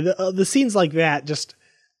 And the scenes like that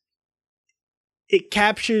it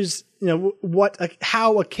captures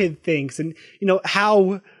how a kid thinks, and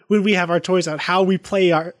how when we have our toys out, how we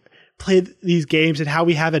play these games, and how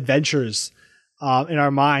we have adventures in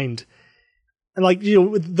our mind. And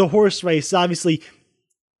with the horse race, obviously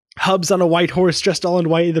Hub's on a white horse dressed all in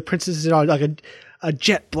white, and the princess is on like a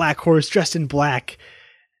jet black horse dressed in black.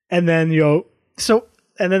 And then, and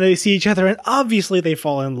then they see each other, and obviously they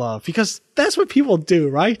fall in love, because that's what people do,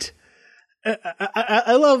 right?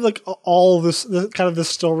 I love all this, the kind of the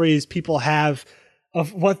stories people have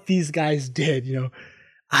of what these guys did.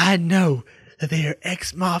 I know that they are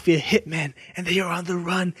ex-mafia hitmen, and they are on the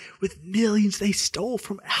run with millions they stole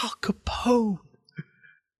from Al Capone.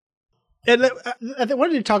 And I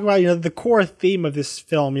wanted to talk about the core theme of this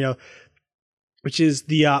film, which is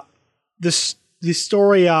the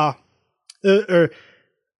story, or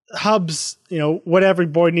Hub's, what every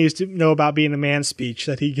boy needs to know about being a man speech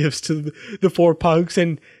that he gives to the four punks.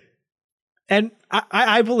 And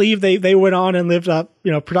I believe they went on and lived up,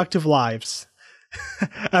 productive lives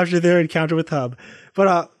after their encounter with Hub.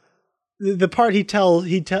 But the part he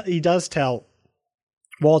does tell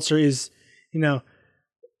Walter is,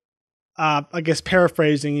 I guess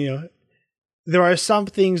paraphrasing, there are some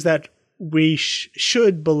things that we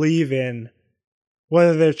should believe in,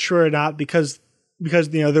 whether they're true or not, because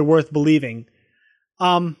they're worth believing.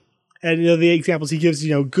 And the examples he gives,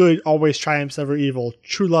 good always triumphs over evil.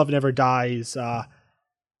 True love never dies. I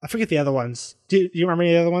forget the other ones. Do you remember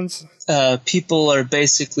any of the other ones? People are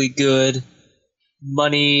basically good.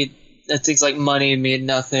 Money, things like money mean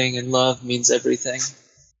nothing, and love means everything.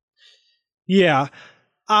 Yeah.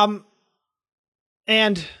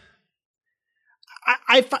 And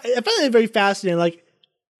I find it very fascinating,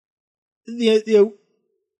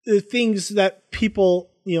 the things that people,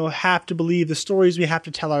 have to believe, the stories we have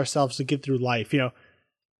to tell ourselves to get through life,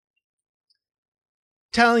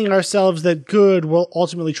 telling ourselves that good will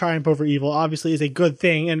ultimately triumph over evil obviously is a good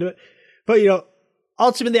thing. But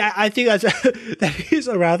ultimately I think that is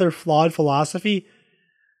a rather flawed philosophy.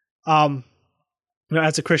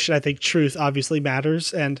 As a Christian, I think truth obviously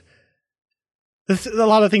matters. And a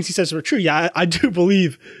lot of things he says are true. Yeah, I do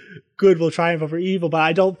believe good will triumph over evil, but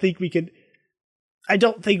I don't think we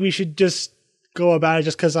should just go about it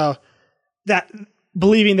just because that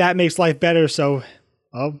believing that makes life better. So,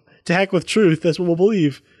 to heck with truth. That's what we'll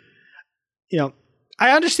believe.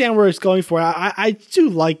 I understand where it's going for. I do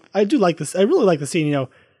like this. I really like the scene.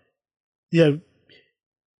 The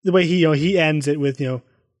way he ends it with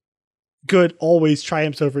good always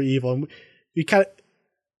triumphs over evil, and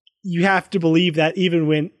you have to believe that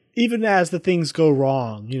even as the things go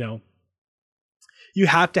wrong, you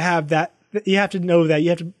have to have that. You have to know that. You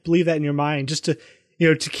have to believe that in your mind, just to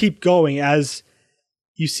to keep going as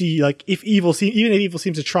you see. Even if evil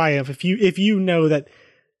seems to triumph, if you know that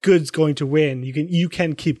good's going to win, you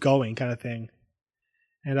can keep going, kind of thing.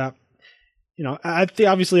 And I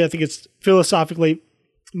think it's philosophically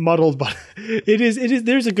muddled, but it is.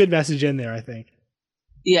 There's a good message in there, I think.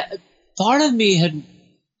 Yeah, part of me had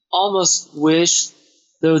almost wished,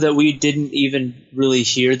 though, that we didn't even really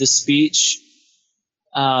hear the speech.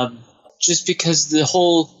 Just because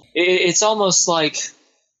it's almost like,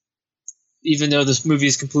 even though this movie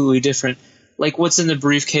is completely different, like what's in the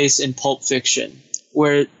briefcase in Pulp Fiction,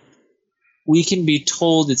 where we can be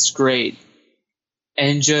told it's great,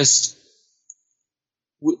 and just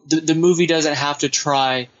the movie doesn't have to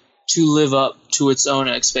try to live up to its own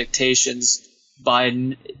expectations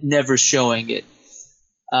by never showing it.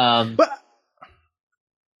 But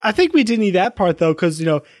I think we didn't need that part, though, because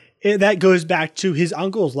that goes back to his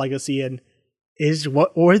uncle's legacy, and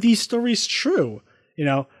were these stories true?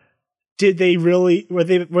 Did they really were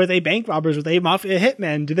they bank robbers? Were they mafia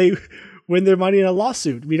hitmen? Did they win their money in a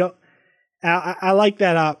lawsuit? We don't. I like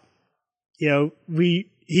that.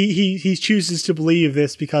 We he chooses to believe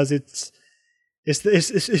this because it's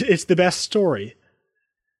the best story.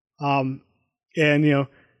 And he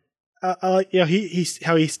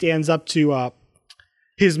stands up to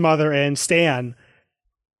his mother and Stan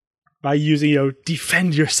by using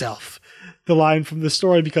defend yourself, the line from the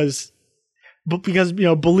story, because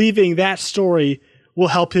believing that story will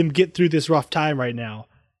help him get through this rough time right now.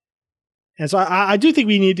 And so I do think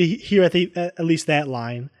we need to hear at least that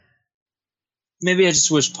line. Maybe I just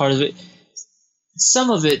wish part of it, some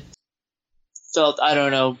of it felt, I don't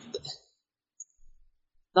know,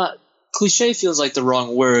 not cliche feels like the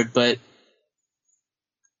wrong word, but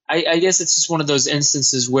I guess it's just one of those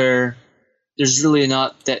instances where there's really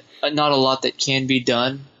not a lot that can be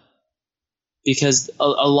done, because a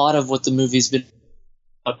lot of what the movie's been,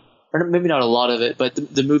 or maybe not a lot of it, but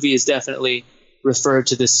the movie is definitely referred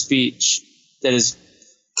to this speech that is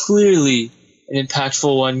clearly an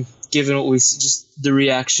impactful one, given what just the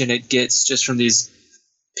reaction it gets just from these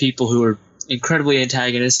people who are incredibly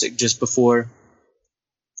antagonistic just before.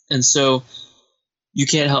 And so you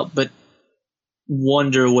can't help but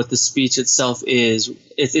wonder what the speech itself is.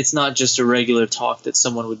 It's not just a regular talk that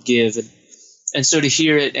someone would give. And so to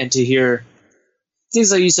hear it and to hear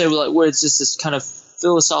things like you said, where it's just this kind of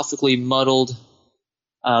philosophically muddled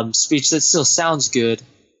speech that still sounds good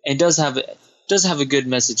and does have a good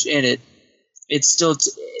message in it, it still,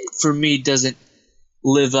 for me, doesn't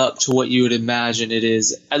live up to what you would imagine it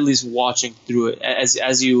is, at least watching through it.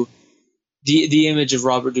 As you, the image of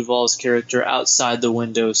Robert Duvall's character outside the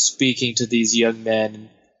window speaking to these young men,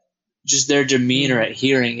 just their demeanor at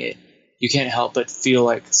hearing it, you can't help but feel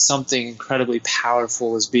like something incredibly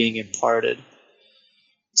powerful is being imparted.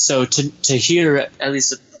 So to hear at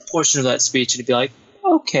least a portion of that speech and to be like,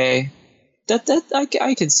 okay,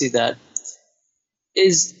 I can see that,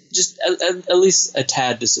 is just at least a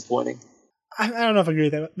tad disappointing. I don't know if I agree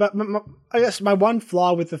with that, but I guess my one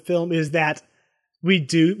flaw with the film is that we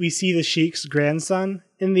see the Sheik's grandson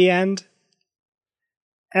in the end,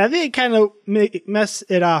 and I think it kind of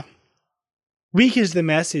weakens the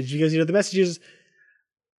message, because the message is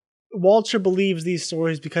Walter believes these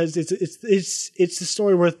stories because it's a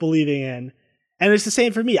story worth believing in, and it's the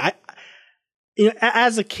same for me.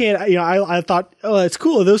 As a kid, I thought, oh, it's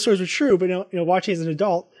cool if those stories were true, but watching as an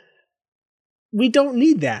adult, we don't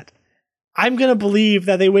need that. I'm going to believe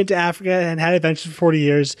that they went to Africa and had adventures for 40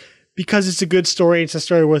 years because it's a good story. It's a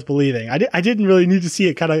story worth believing. I didn't really need to see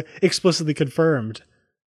it kind of explicitly confirmed.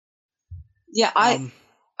 Yeah, I'm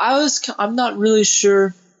not really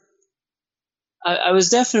sure. I was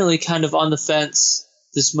definitely kind of on the fence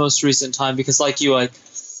this most recent time, because like you, I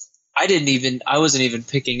wasn't even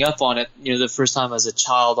picking up on it, the first time as a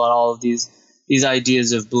child, on all of these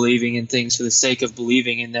ideas of believing in things for the sake of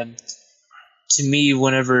believing in them. To me,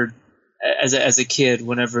 whenever, as a kid,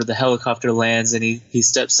 whenever the helicopter lands and he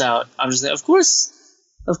steps out, I'm just like, of course.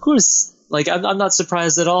 Like, I'm not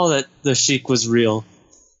surprised at all that the Sheik was real.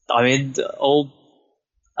 I mean, the old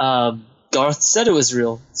Garth said it was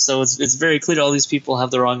real, so it's very clear all these people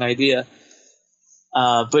have the wrong idea.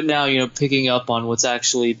 But now, picking up on what's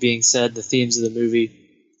actually being said, the themes of the movie,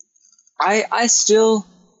 I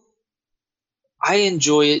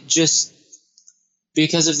enjoy it just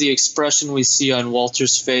because of the expression we see on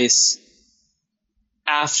Walter's face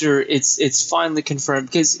after it's finally confirmed,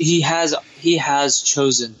 because he has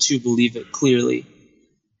chosen to believe it clearly.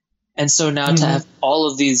 And so now to have all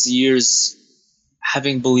of these years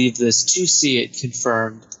having believed this, to see it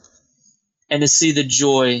confirmed, and to see the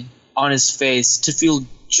joy on his face, to feel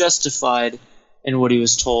justified in what he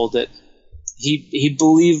was told, that he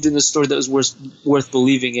believed in the story that was worth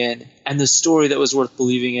believing in, and the story that was worth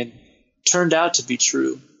believing in turned out to be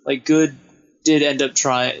true. Like, good did end up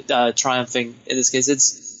triumphing in this case.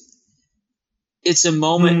 It's a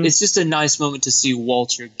moment. It's just a nice moment to see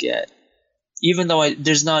Walter get, even though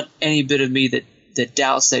there's not any bit of me that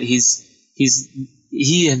doubts that he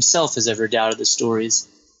himself has ever doubted the stories.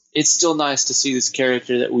 It's still nice to see this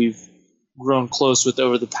character that we've grown close with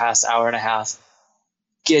over the past hour and a half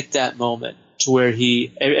get that moment to where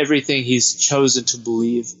everything he's chosen to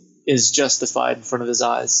believe is justified in front of his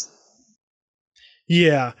eyes.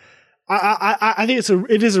 Yeah. I think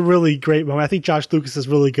it is a really great moment. I think Josh Lucas is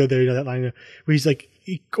really good there. That line where he's like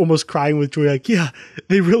almost crying with joy, like, yeah,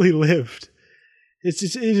 they really lived. It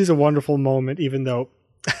is a wonderful moment, even though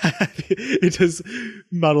it does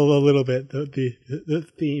muddle a little bit the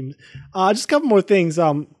themes. Just a couple more things.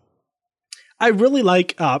 I really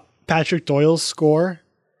like Patrick Doyle's score.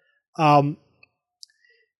 I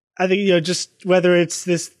think just whether it's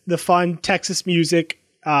the fun Texas music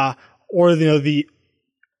or the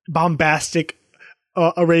bombastic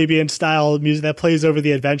Arabian style music that plays over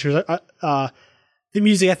the adventures. The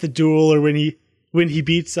music at the duel, or when he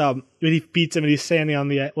beats him and he's standing on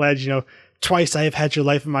the ledge. Twice I have had your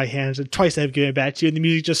life in my hands, and twice I have given it back to you. And the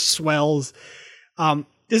music just swells.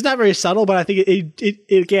 It's not very subtle, but I think it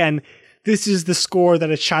again, this is the score that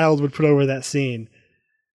a child would put over that scene,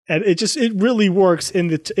 and it really works in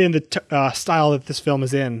the style that this film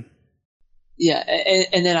is in. Yeah,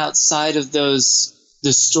 and then outside of the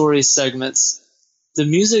story segments, the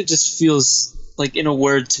music just feels like, in a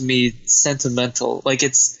word to me, sentimental. Like,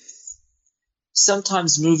 it's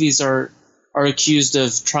sometimes movies are accused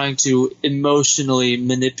of trying to emotionally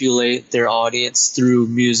manipulate their audience through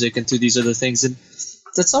music and through these other things, and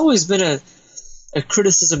that's always been a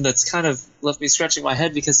criticism that's kind of left me scratching my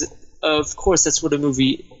head, because of course that's what a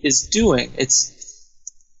movie is doing.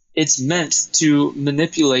 It's meant to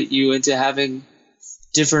manipulate you into having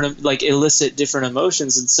different, like, elicit different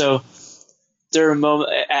emotions. And so there are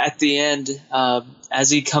moments at the end, as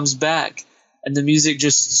he comes back and the music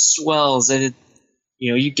just swells, and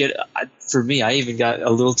you get, for me, I even got a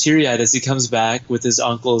little teary-eyed as he comes back with his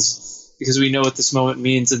uncles, because we know what this moment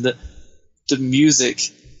means, and the music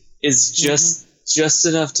is just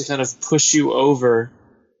enough to kind of push you over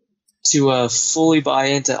to fully buy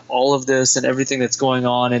into all of this and everything that's going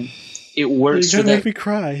on, and it works. You're gonna make me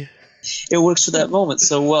cry. It works for that moment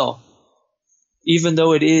so well, even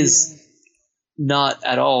though it is not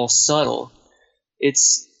at all subtle.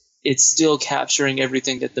 It's still capturing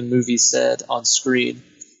everything that the movie said on screen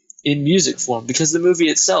in music form, because the movie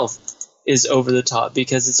itself is over the top,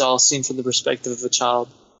 because it's all seen from the perspective of a child.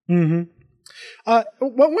 Mm-hmm.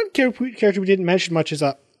 One character we didn't mention much is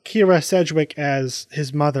Kira Sedgwick as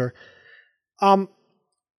his mother. And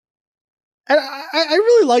I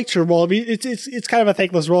really liked her role. I mean, it's kind of a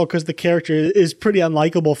thankless role because the character is pretty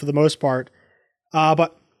unlikable for the most part.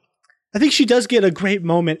 But I think she does get a great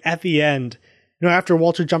moment at the end. After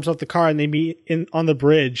Walter jumps off the car and they meet on the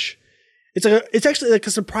bridge. It's actually like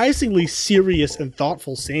a surprisingly serious and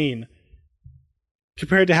thoughtful scene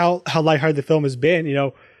compared to how lighthearted the film has been.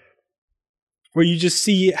 Where you just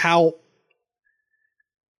see how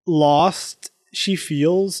lost she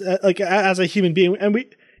feels, like, as a human being, and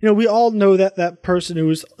we all know that person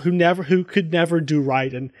who could never do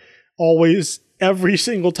right, and always, every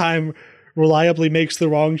single time, reliably makes the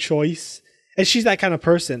wrong choice, and she's that kind of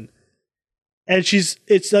person, and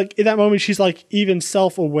it's like in that moment she's like even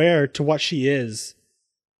self-aware to what she is,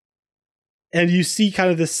 and you see kind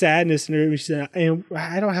of the sadness in her. She's like,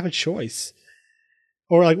 I don't have a choice.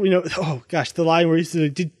 Or like, oh gosh, the line where he's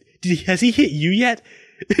like, has he hit you yet?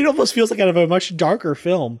 It almost feels like kind of a much darker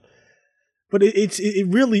film, but it's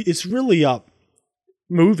really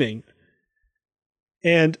moving.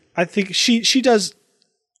 And I think she does,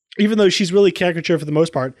 even though she's really caricature for the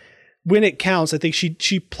most part, when it counts, I think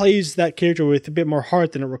she plays that character with a bit more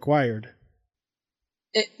heart than it required.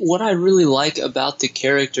 What I really like about the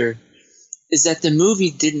character is that the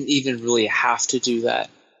movie didn't even really have to do that.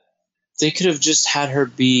 They could have just had her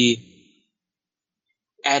be,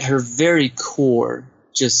 at her very core,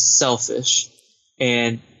 just selfish,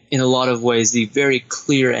 and in a lot of ways the very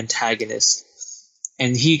clear antagonist.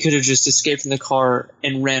 And he could have just escaped from the car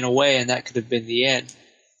and ran away, and that could have been the end.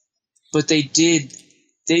 But they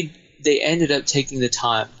ended up taking the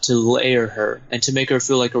time to layer her and to make her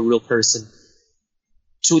feel like a real person,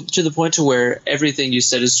 to the point to where everything you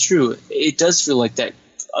said is true. It does feel like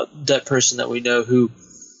that person that we know who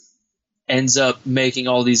ends up making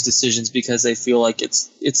all these decisions because they feel like it's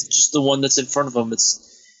just the one that's in front of them.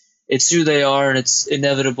 It's who they are, and it's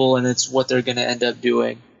inevitable, and it's what they're going to end up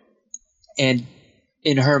doing. And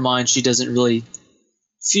in her mind, she doesn't really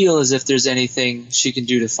feel as if there's anything she can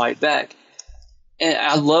do to fight back. And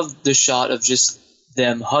I love the shot of just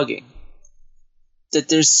them hugging. That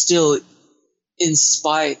there's still, in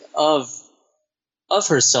spite of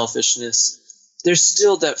her selfishness, there's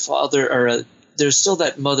still that there's still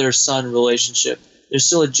that mother-son relationship. There's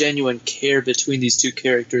still a genuine care between these two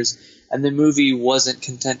characters, and the movie wasn't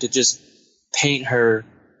content to just paint her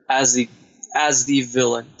as the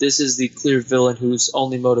villain. This is the clear villain whose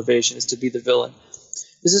only motivation is to be the villain.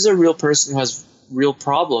 This is a real person who has real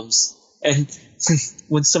problems, and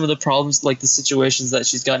when some of the problems, like the situations that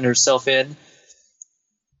she's gotten herself in,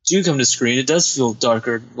 do come to screen, it does feel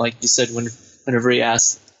darker, like you said, whenever he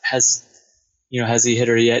asks, has he hit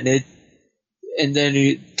her yet? And then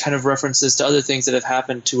he kind of references to other things that have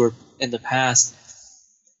happened to her in the past.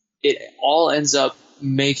 It all ends up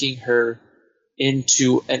making her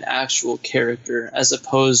into an actual character as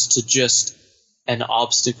opposed to just an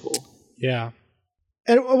obstacle. Yeah.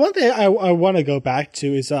 And one thing I want to go back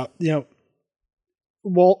to is,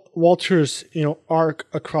 Walter's, arc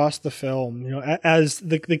across the film, as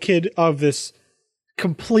the kid of this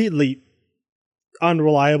completely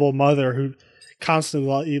unreliable mother who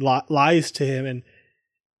constantly lies to him,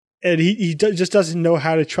 and he just doesn't know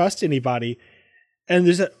how to trust anybody. And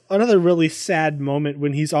there's another really sad moment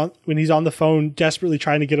when he's on the phone desperately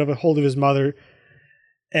trying to get a hold of his mother,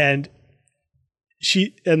 and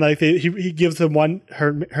he gives them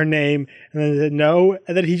her name, and then they said no,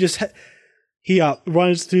 and then he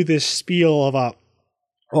runs through this spiel of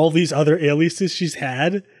all these other aliases she's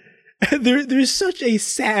had. There's such a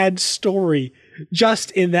sad story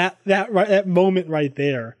just in that moment right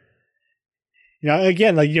there.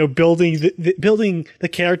 Again, building the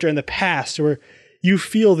character in the past, where you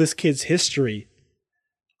feel this kid's history.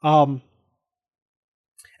 And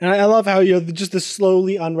I love how just the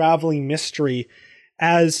slowly unraveling mystery.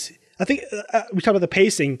 As I think we talked about the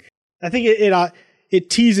pacing, I think it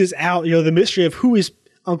teases out the mystery of who his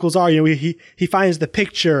uncles are. He finds the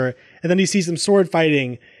picture, and then he sees them sword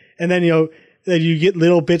fighting, and then then you get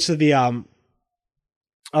little bits of the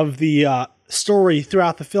story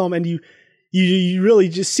throughout the film, and you really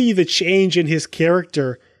just see the change in his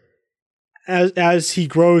character as he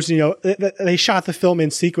grows. They shot the film in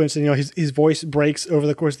sequence, and his voice breaks over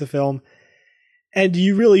the course of the film, and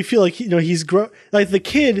you really feel like he's like the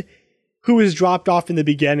kid who was dropped off in the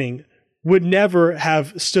beginning would never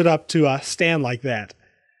have stood up to Stan like that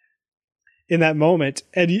in that moment.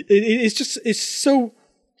 And it's so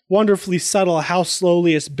wonderfully subtle how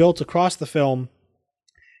slowly it's built across the film,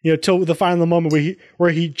 till the final moment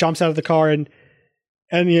where he jumps out of the car and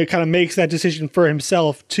kind of makes that decision for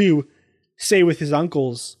himself to stay with his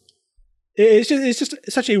uncles. It's just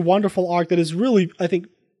such a wonderful arc that is really, I think,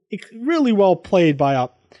 really well played by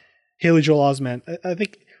Haley Joel Osment.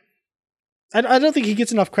 I don't think he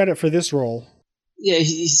gets enough credit for this role. Yeah,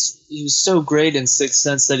 he was so great in Sixth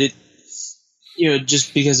Sense that it,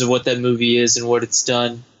 just because of what that movie is and what it's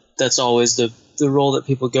done, that's always the role that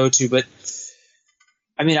people go to. But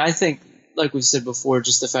I mean, I think, like we've said before,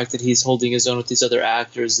 just the fact that he's holding his own with these other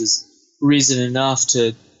actors is reason enough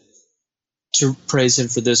to praise him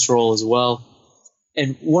for this role as well.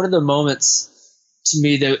 And one of the moments, to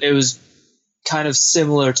me, that it was kind of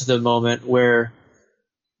similar to the moment where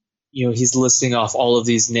he's listing off all of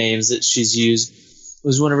these names that she's used,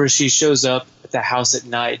 was whenever she shows up at the house at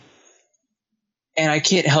night. And I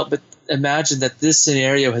can't help but imagine that this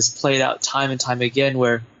scenario has played out time and time again,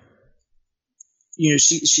 where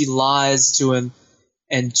she lies to him,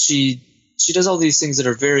 and she does all these things that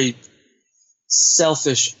are very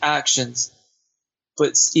selfish actions.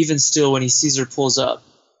 But even still, when he sees her pulls up,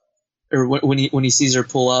 or when he sees her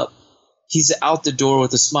pull up, he's out the door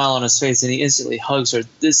with a smile on his face, and he instantly hugs her.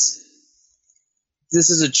 This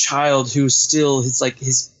is a child who still,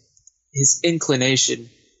 his inclination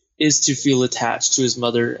is to feel attached to his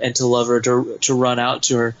mother and to love her, to run out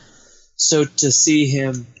to her. So to see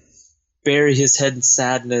him bury his head in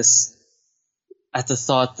sadness at the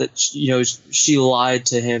thought that she lied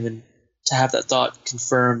to him, and to have that thought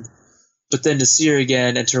confirmed, but then to see her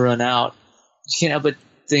again and to run out, you can't help but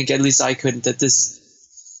think, at least I couldn't, that this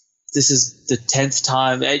is the 10th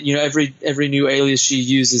time. Every new alias she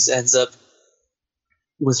uses ends up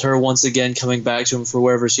with her once again coming back to him for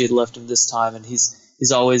wherever she had left him this time, and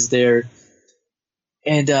he's always there.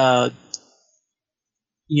 And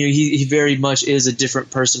he very much is a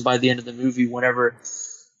different person by the end of the movie. Whenever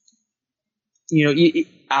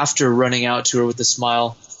after running out to her with a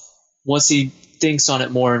smile, once he thinks on it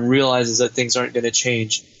more and realizes that things aren't going to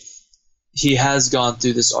change, he has gone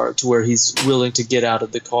through this arc to where he's willing to get out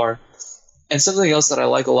of the car. And something else that I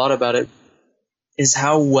like a lot about it is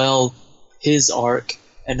how well his arc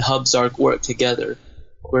and Hub's arc work together,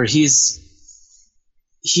 where he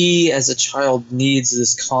as a child needs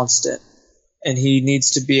this constant, and he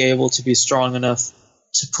needs to be able to be strong enough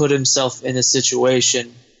to put himself in a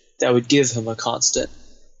situation that would give him a constant.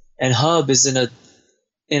 And Hub is in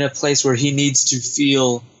a place where he needs to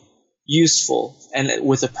feel useful and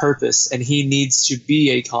with a purpose, and he needs to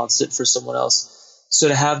be a constant for someone else. So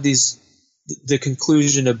to have the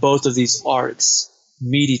conclusion of both of these arcs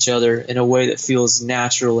meet each other in a way that feels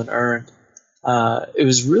natural and earned, it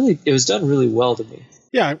was done really well to me.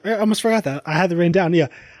 Yeah, I almost forgot that. I had it written down. Yeah,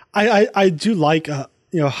 I do like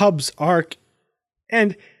Hub's arc,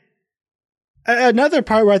 and another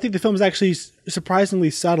part where I think the film is actually surprisingly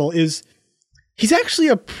subtle is he's actually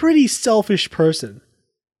a pretty selfish person.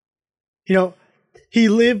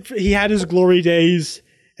 He had his glory days,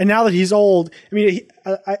 and now that he's old, I mean,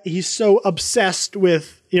 he's so obsessed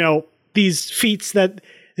with his feats and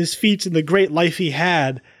the great life he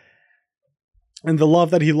had, and the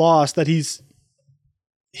love that he lost, that he's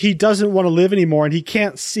he doesn't want to live anymore, and he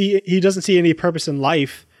doesn't see any purpose in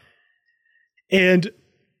life. And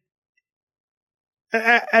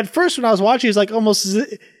at first when I was watching, it's like almost,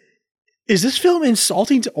 is this film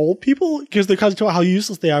insulting to old people? Because they're talking about how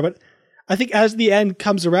useless they are. But I think as the end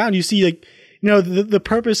comes around, you see, like, the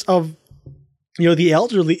purpose of, the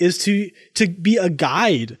elderly is to be a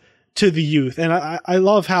guide to the youth. And I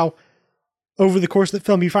love how over the course of the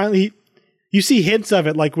film, you see hints of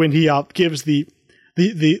it, like when he gives the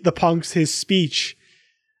punks his speech,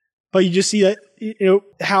 but you just see that,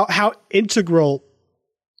 how integral,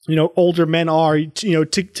 older men are,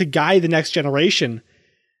 to guide the next generation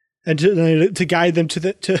and to guide them to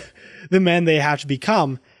the men they have to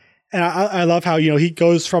become. And I love how, he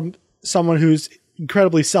goes from someone who's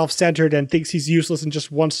incredibly self-centered and thinks he's useless and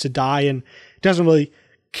just wants to die and doesn't really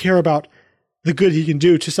care about the good he can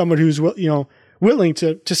do, to someone who's, willing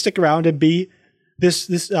to stick around and be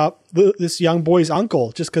this young boy's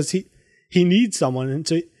uncle just because he needs someone. And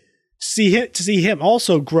to see him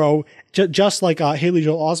also grow, just like Haley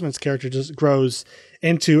Joel Osment's character just grows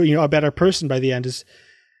into a better person by the end, is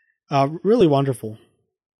really wonderful.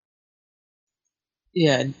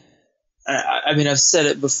 Yeah, I mean, I've said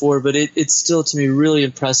it before, but it's still to me really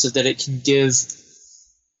impressive that it can give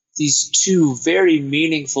these two very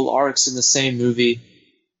meaningful arcs in the same movie,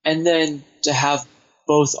 and then to have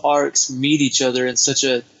both arcs meet each other in such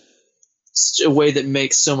a way that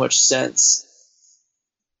makes so much sense.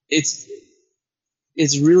 It's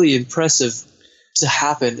really impressive to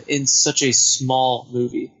happen in such a small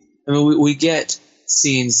movie. I mean, we get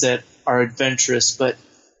scenes that are adventurous, but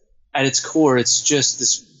at its core, it's just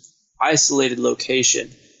this isolated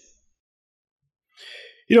location.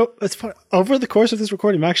 It's fun. Over the course of this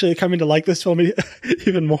recording, I'm actually coming to like this film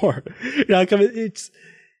even more.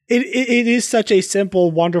 It is such a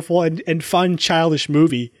simple, wonderful, and fun, childish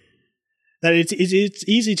movie that it's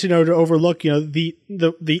easy to overlook,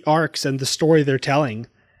 the arcs and the story they're telling,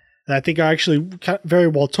 that I think are actually very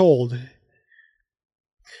well told.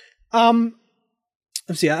 Let's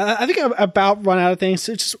see. I think I'm about run out of things.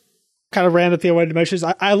 It's just kind of random thing I wanted to mention is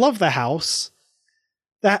I love the house.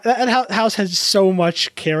 That house has so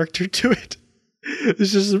much character to it.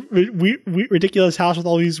 It's just a ridiculous house with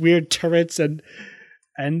all these weird turrets and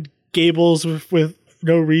gables with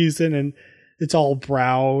no reason, and it's all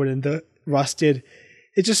brown and rusted.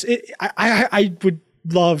 I would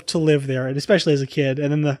love to live there, and especially as a kid.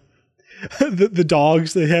 And then the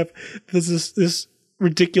dogs they have, there's this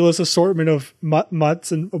ridiculous assortment of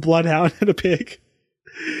mutts and a bloodhound and a pig.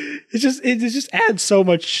 It just adds so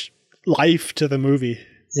much life to the movie.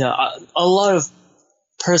 Yeah, a lot of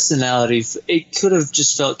personality. It could have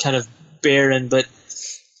just felt kind of barren, but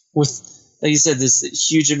with, like you said, this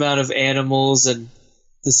huge amount of animals and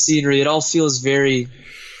the scenery, it all feels very,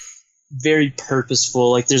 very purposeful.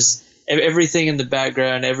 Like there's everything in the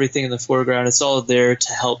background, everything in the foreground. It's all there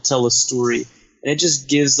to help tell a story, and it just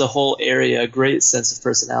gives the whole area a great sense of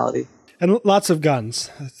personality. And lots of guns.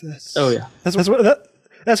 Oh yeah, that's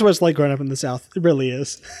what it's like growing up in the South. It really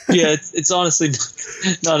is. Yeah, it's honestly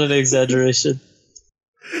not an exaggeration.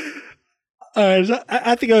 All right, so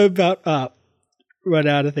I think I'm about run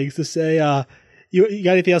out of things to say. You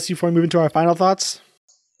got anything else before we move into our final thoughts?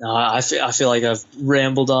 No, I feel like I've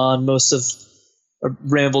rambled on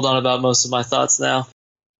about most of my thoughts now.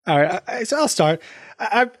 All right, so I'll start.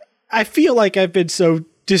 I feel like I've been so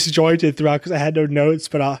disjointed throughout because I had no notes,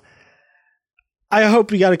 but I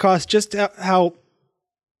hope we got across just how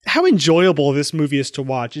enjoyable this movie is to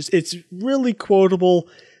watch. It's really quotable.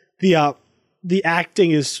 The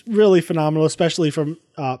acting is really phenomenal, especially from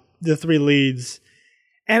the three leads.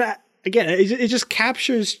 And again, it just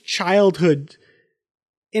captures childhood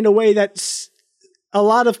in a way that a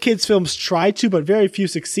lot of kids' films try to, but very few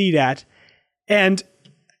succeed at. And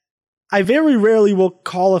I very rarely will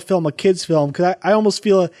call a film a kids' film because I almost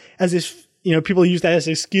feel as if people use that as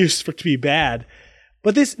an excuse for it to be bad.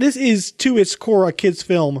 But this is, to its core, a kids'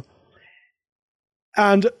 film.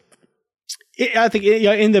 And I think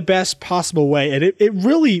in the best possible way. And it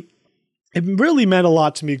really meant a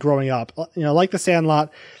lot to me growing up. Like The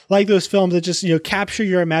Sandlot, like those films that just, capture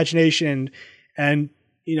your imagination and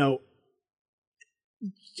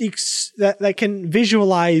that can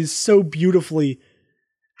visualize so beautifully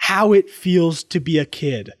how it feels to be a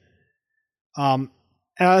kid.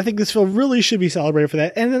 And I think this film really should be celebrated for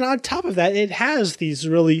that. And then on top of that, it has these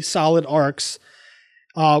really solid arcs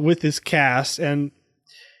with this cast. And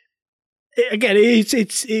again,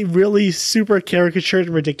 it's really super caricatured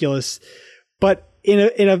and ridiculous, but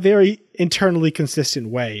in a very internally consistent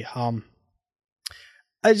way.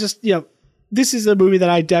 I just, this is a movie that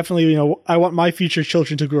I definitely, I want my future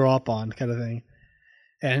children to grow up on, kind of thing.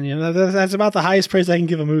 And that's about the highest praise I can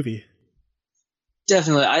give a movie.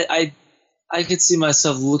 Definitely. I could see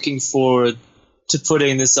myself looking forward to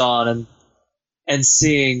putting this on and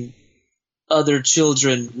seeing other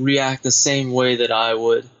children react the same way that I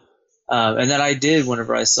would, and that I did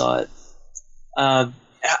whenever I saw it.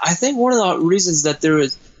 I think one of the reasons that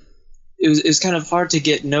it was kind of hard to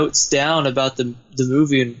get notes down about the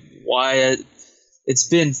movie and why it's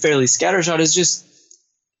been fairly scattershot is just,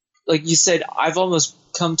 like you said, I've almost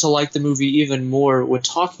come to like the movie even more when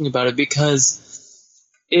talking about it, because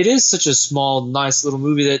it is such a small, nice little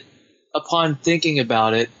movie that upon thinking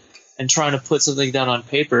about it and trying to put something down on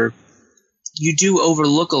paper, you do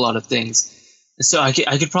overlook a lot of things. And so I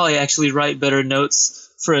could probably actually write better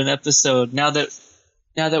notes for an episode now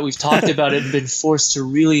that we've talked about it and been forced to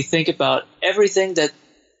really think about everything that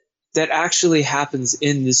actually happens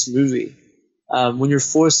in this movie. When you're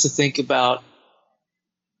forced to think about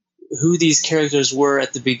who these characters were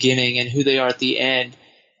at the beginning and who they are at the end,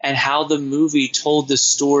 and how the movie told the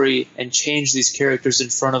story and changed these characters in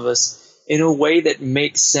front of us in a way that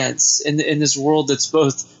makes sense in this world that's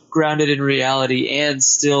both grounded in reality and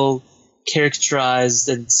still characterized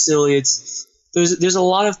and silly. There's a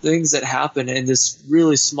lot of things that happen in this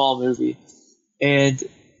really small movie, and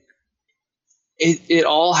it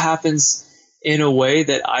all happens in a way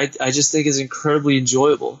that I just think is incredibly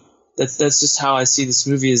enjoyable. That's just how I see this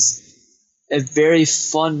movie, as a very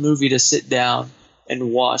fun movie to sit down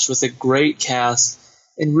and watch, with a great cast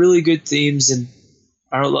and really good themes. And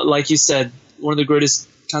like you said, one of the greatest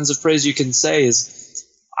kinds of praise you can say is,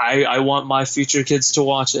 I want my future kids to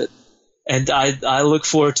watch it, and I look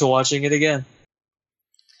forward to watching it again.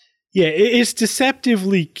 Yeah, it's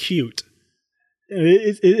deceptively cute.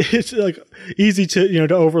 It's like easy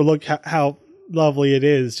to overlook how lovely it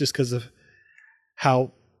is, just because of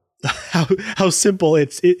how simple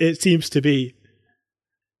it seems to be.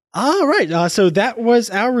 All right, so that was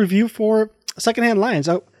our review for Secondhand Lions.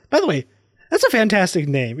 Oh, by the way, that's a fantastic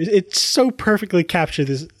name. It so perfectly captured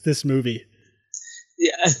this movie.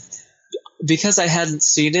 Yeah, because I hadn't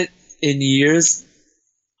seen it in years,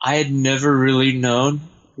 I had never really known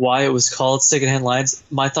why it was called Secondhand Lions.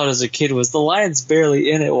 My thought as a kid was, the lion's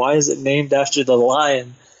barely in it. Why is it named after the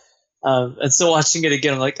lion? And so watching it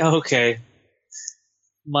again, I'm like, oh, okay,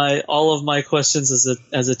 all of my questions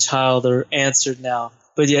as a child are answered now.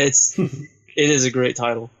 But yeah, it is a great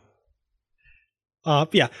title.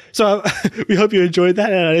 Yeah. So we hope you enjoyed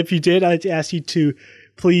that. And if you did, I'd ask you to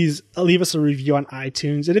please leave us a review on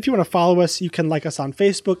iTunes. And if you want to follow us, you can like us on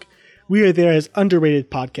Facebook. We are there as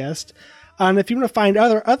Underrated Podcast. And if you want to find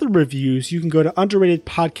other reviews, you can go to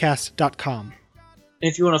underratedpodcast.com.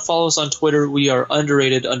 And if you want to follow us on Twitter, we are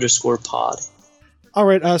underrated_pod. All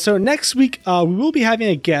right. So next week, we will be having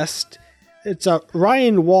a guest. It's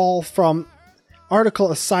Ryan Wall from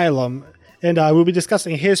Article Asylum, and we'll be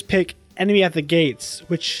discussing his pick, Enemy at the Gates,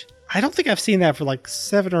 which I don't think I've seen that for like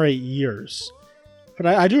 7 or 8 years, but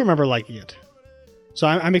I do remember liking it. So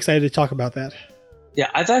I'm excited to talk about that. Yeah,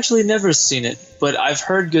 I've actually never seen it, but I've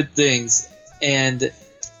heard good things, and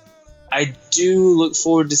I do look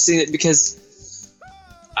forward to seeing it, because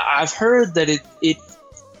I've heard that it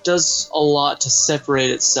does a lot to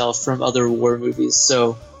separate itself from other war movies.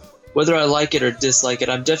 So whether I like it or dislike it,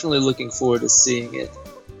 I'm definitely looking forward to seeing it.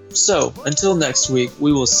 So, until next week,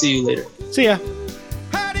 we will see you later. See ya.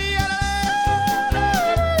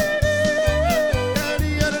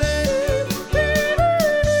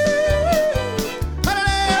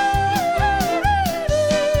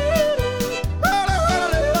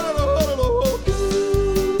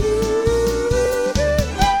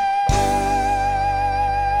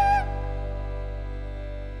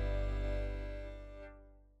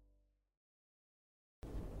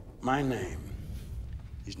 My name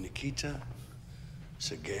is Nikita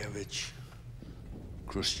Sergeyevich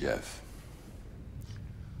Khrushchev.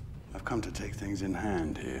 I've come to take things in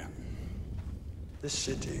hand here. This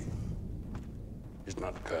city is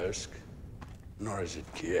not Kursk, nor is it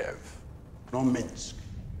Kiev, nor Minsk.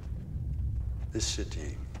 This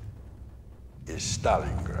city is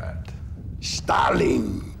Stalingrad.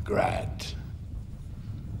 Stalingrad!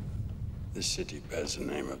 This city bears the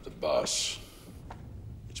name of the boss.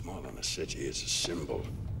 It's more than a city, it's a symbol.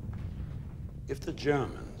 If the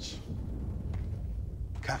Germans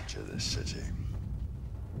capture this city,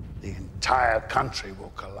 the entire country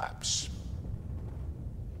will collapse.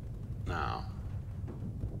 Now,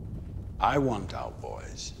 I want our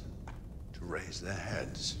boys to raise their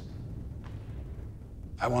heads.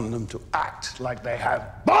 I want them to act like they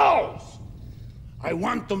have balls. I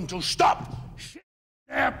want them to stop shitting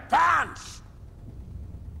their pants.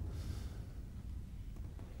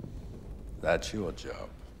 That's your job.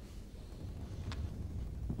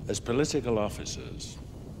 As political officers,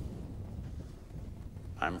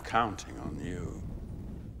 I'm counting on you.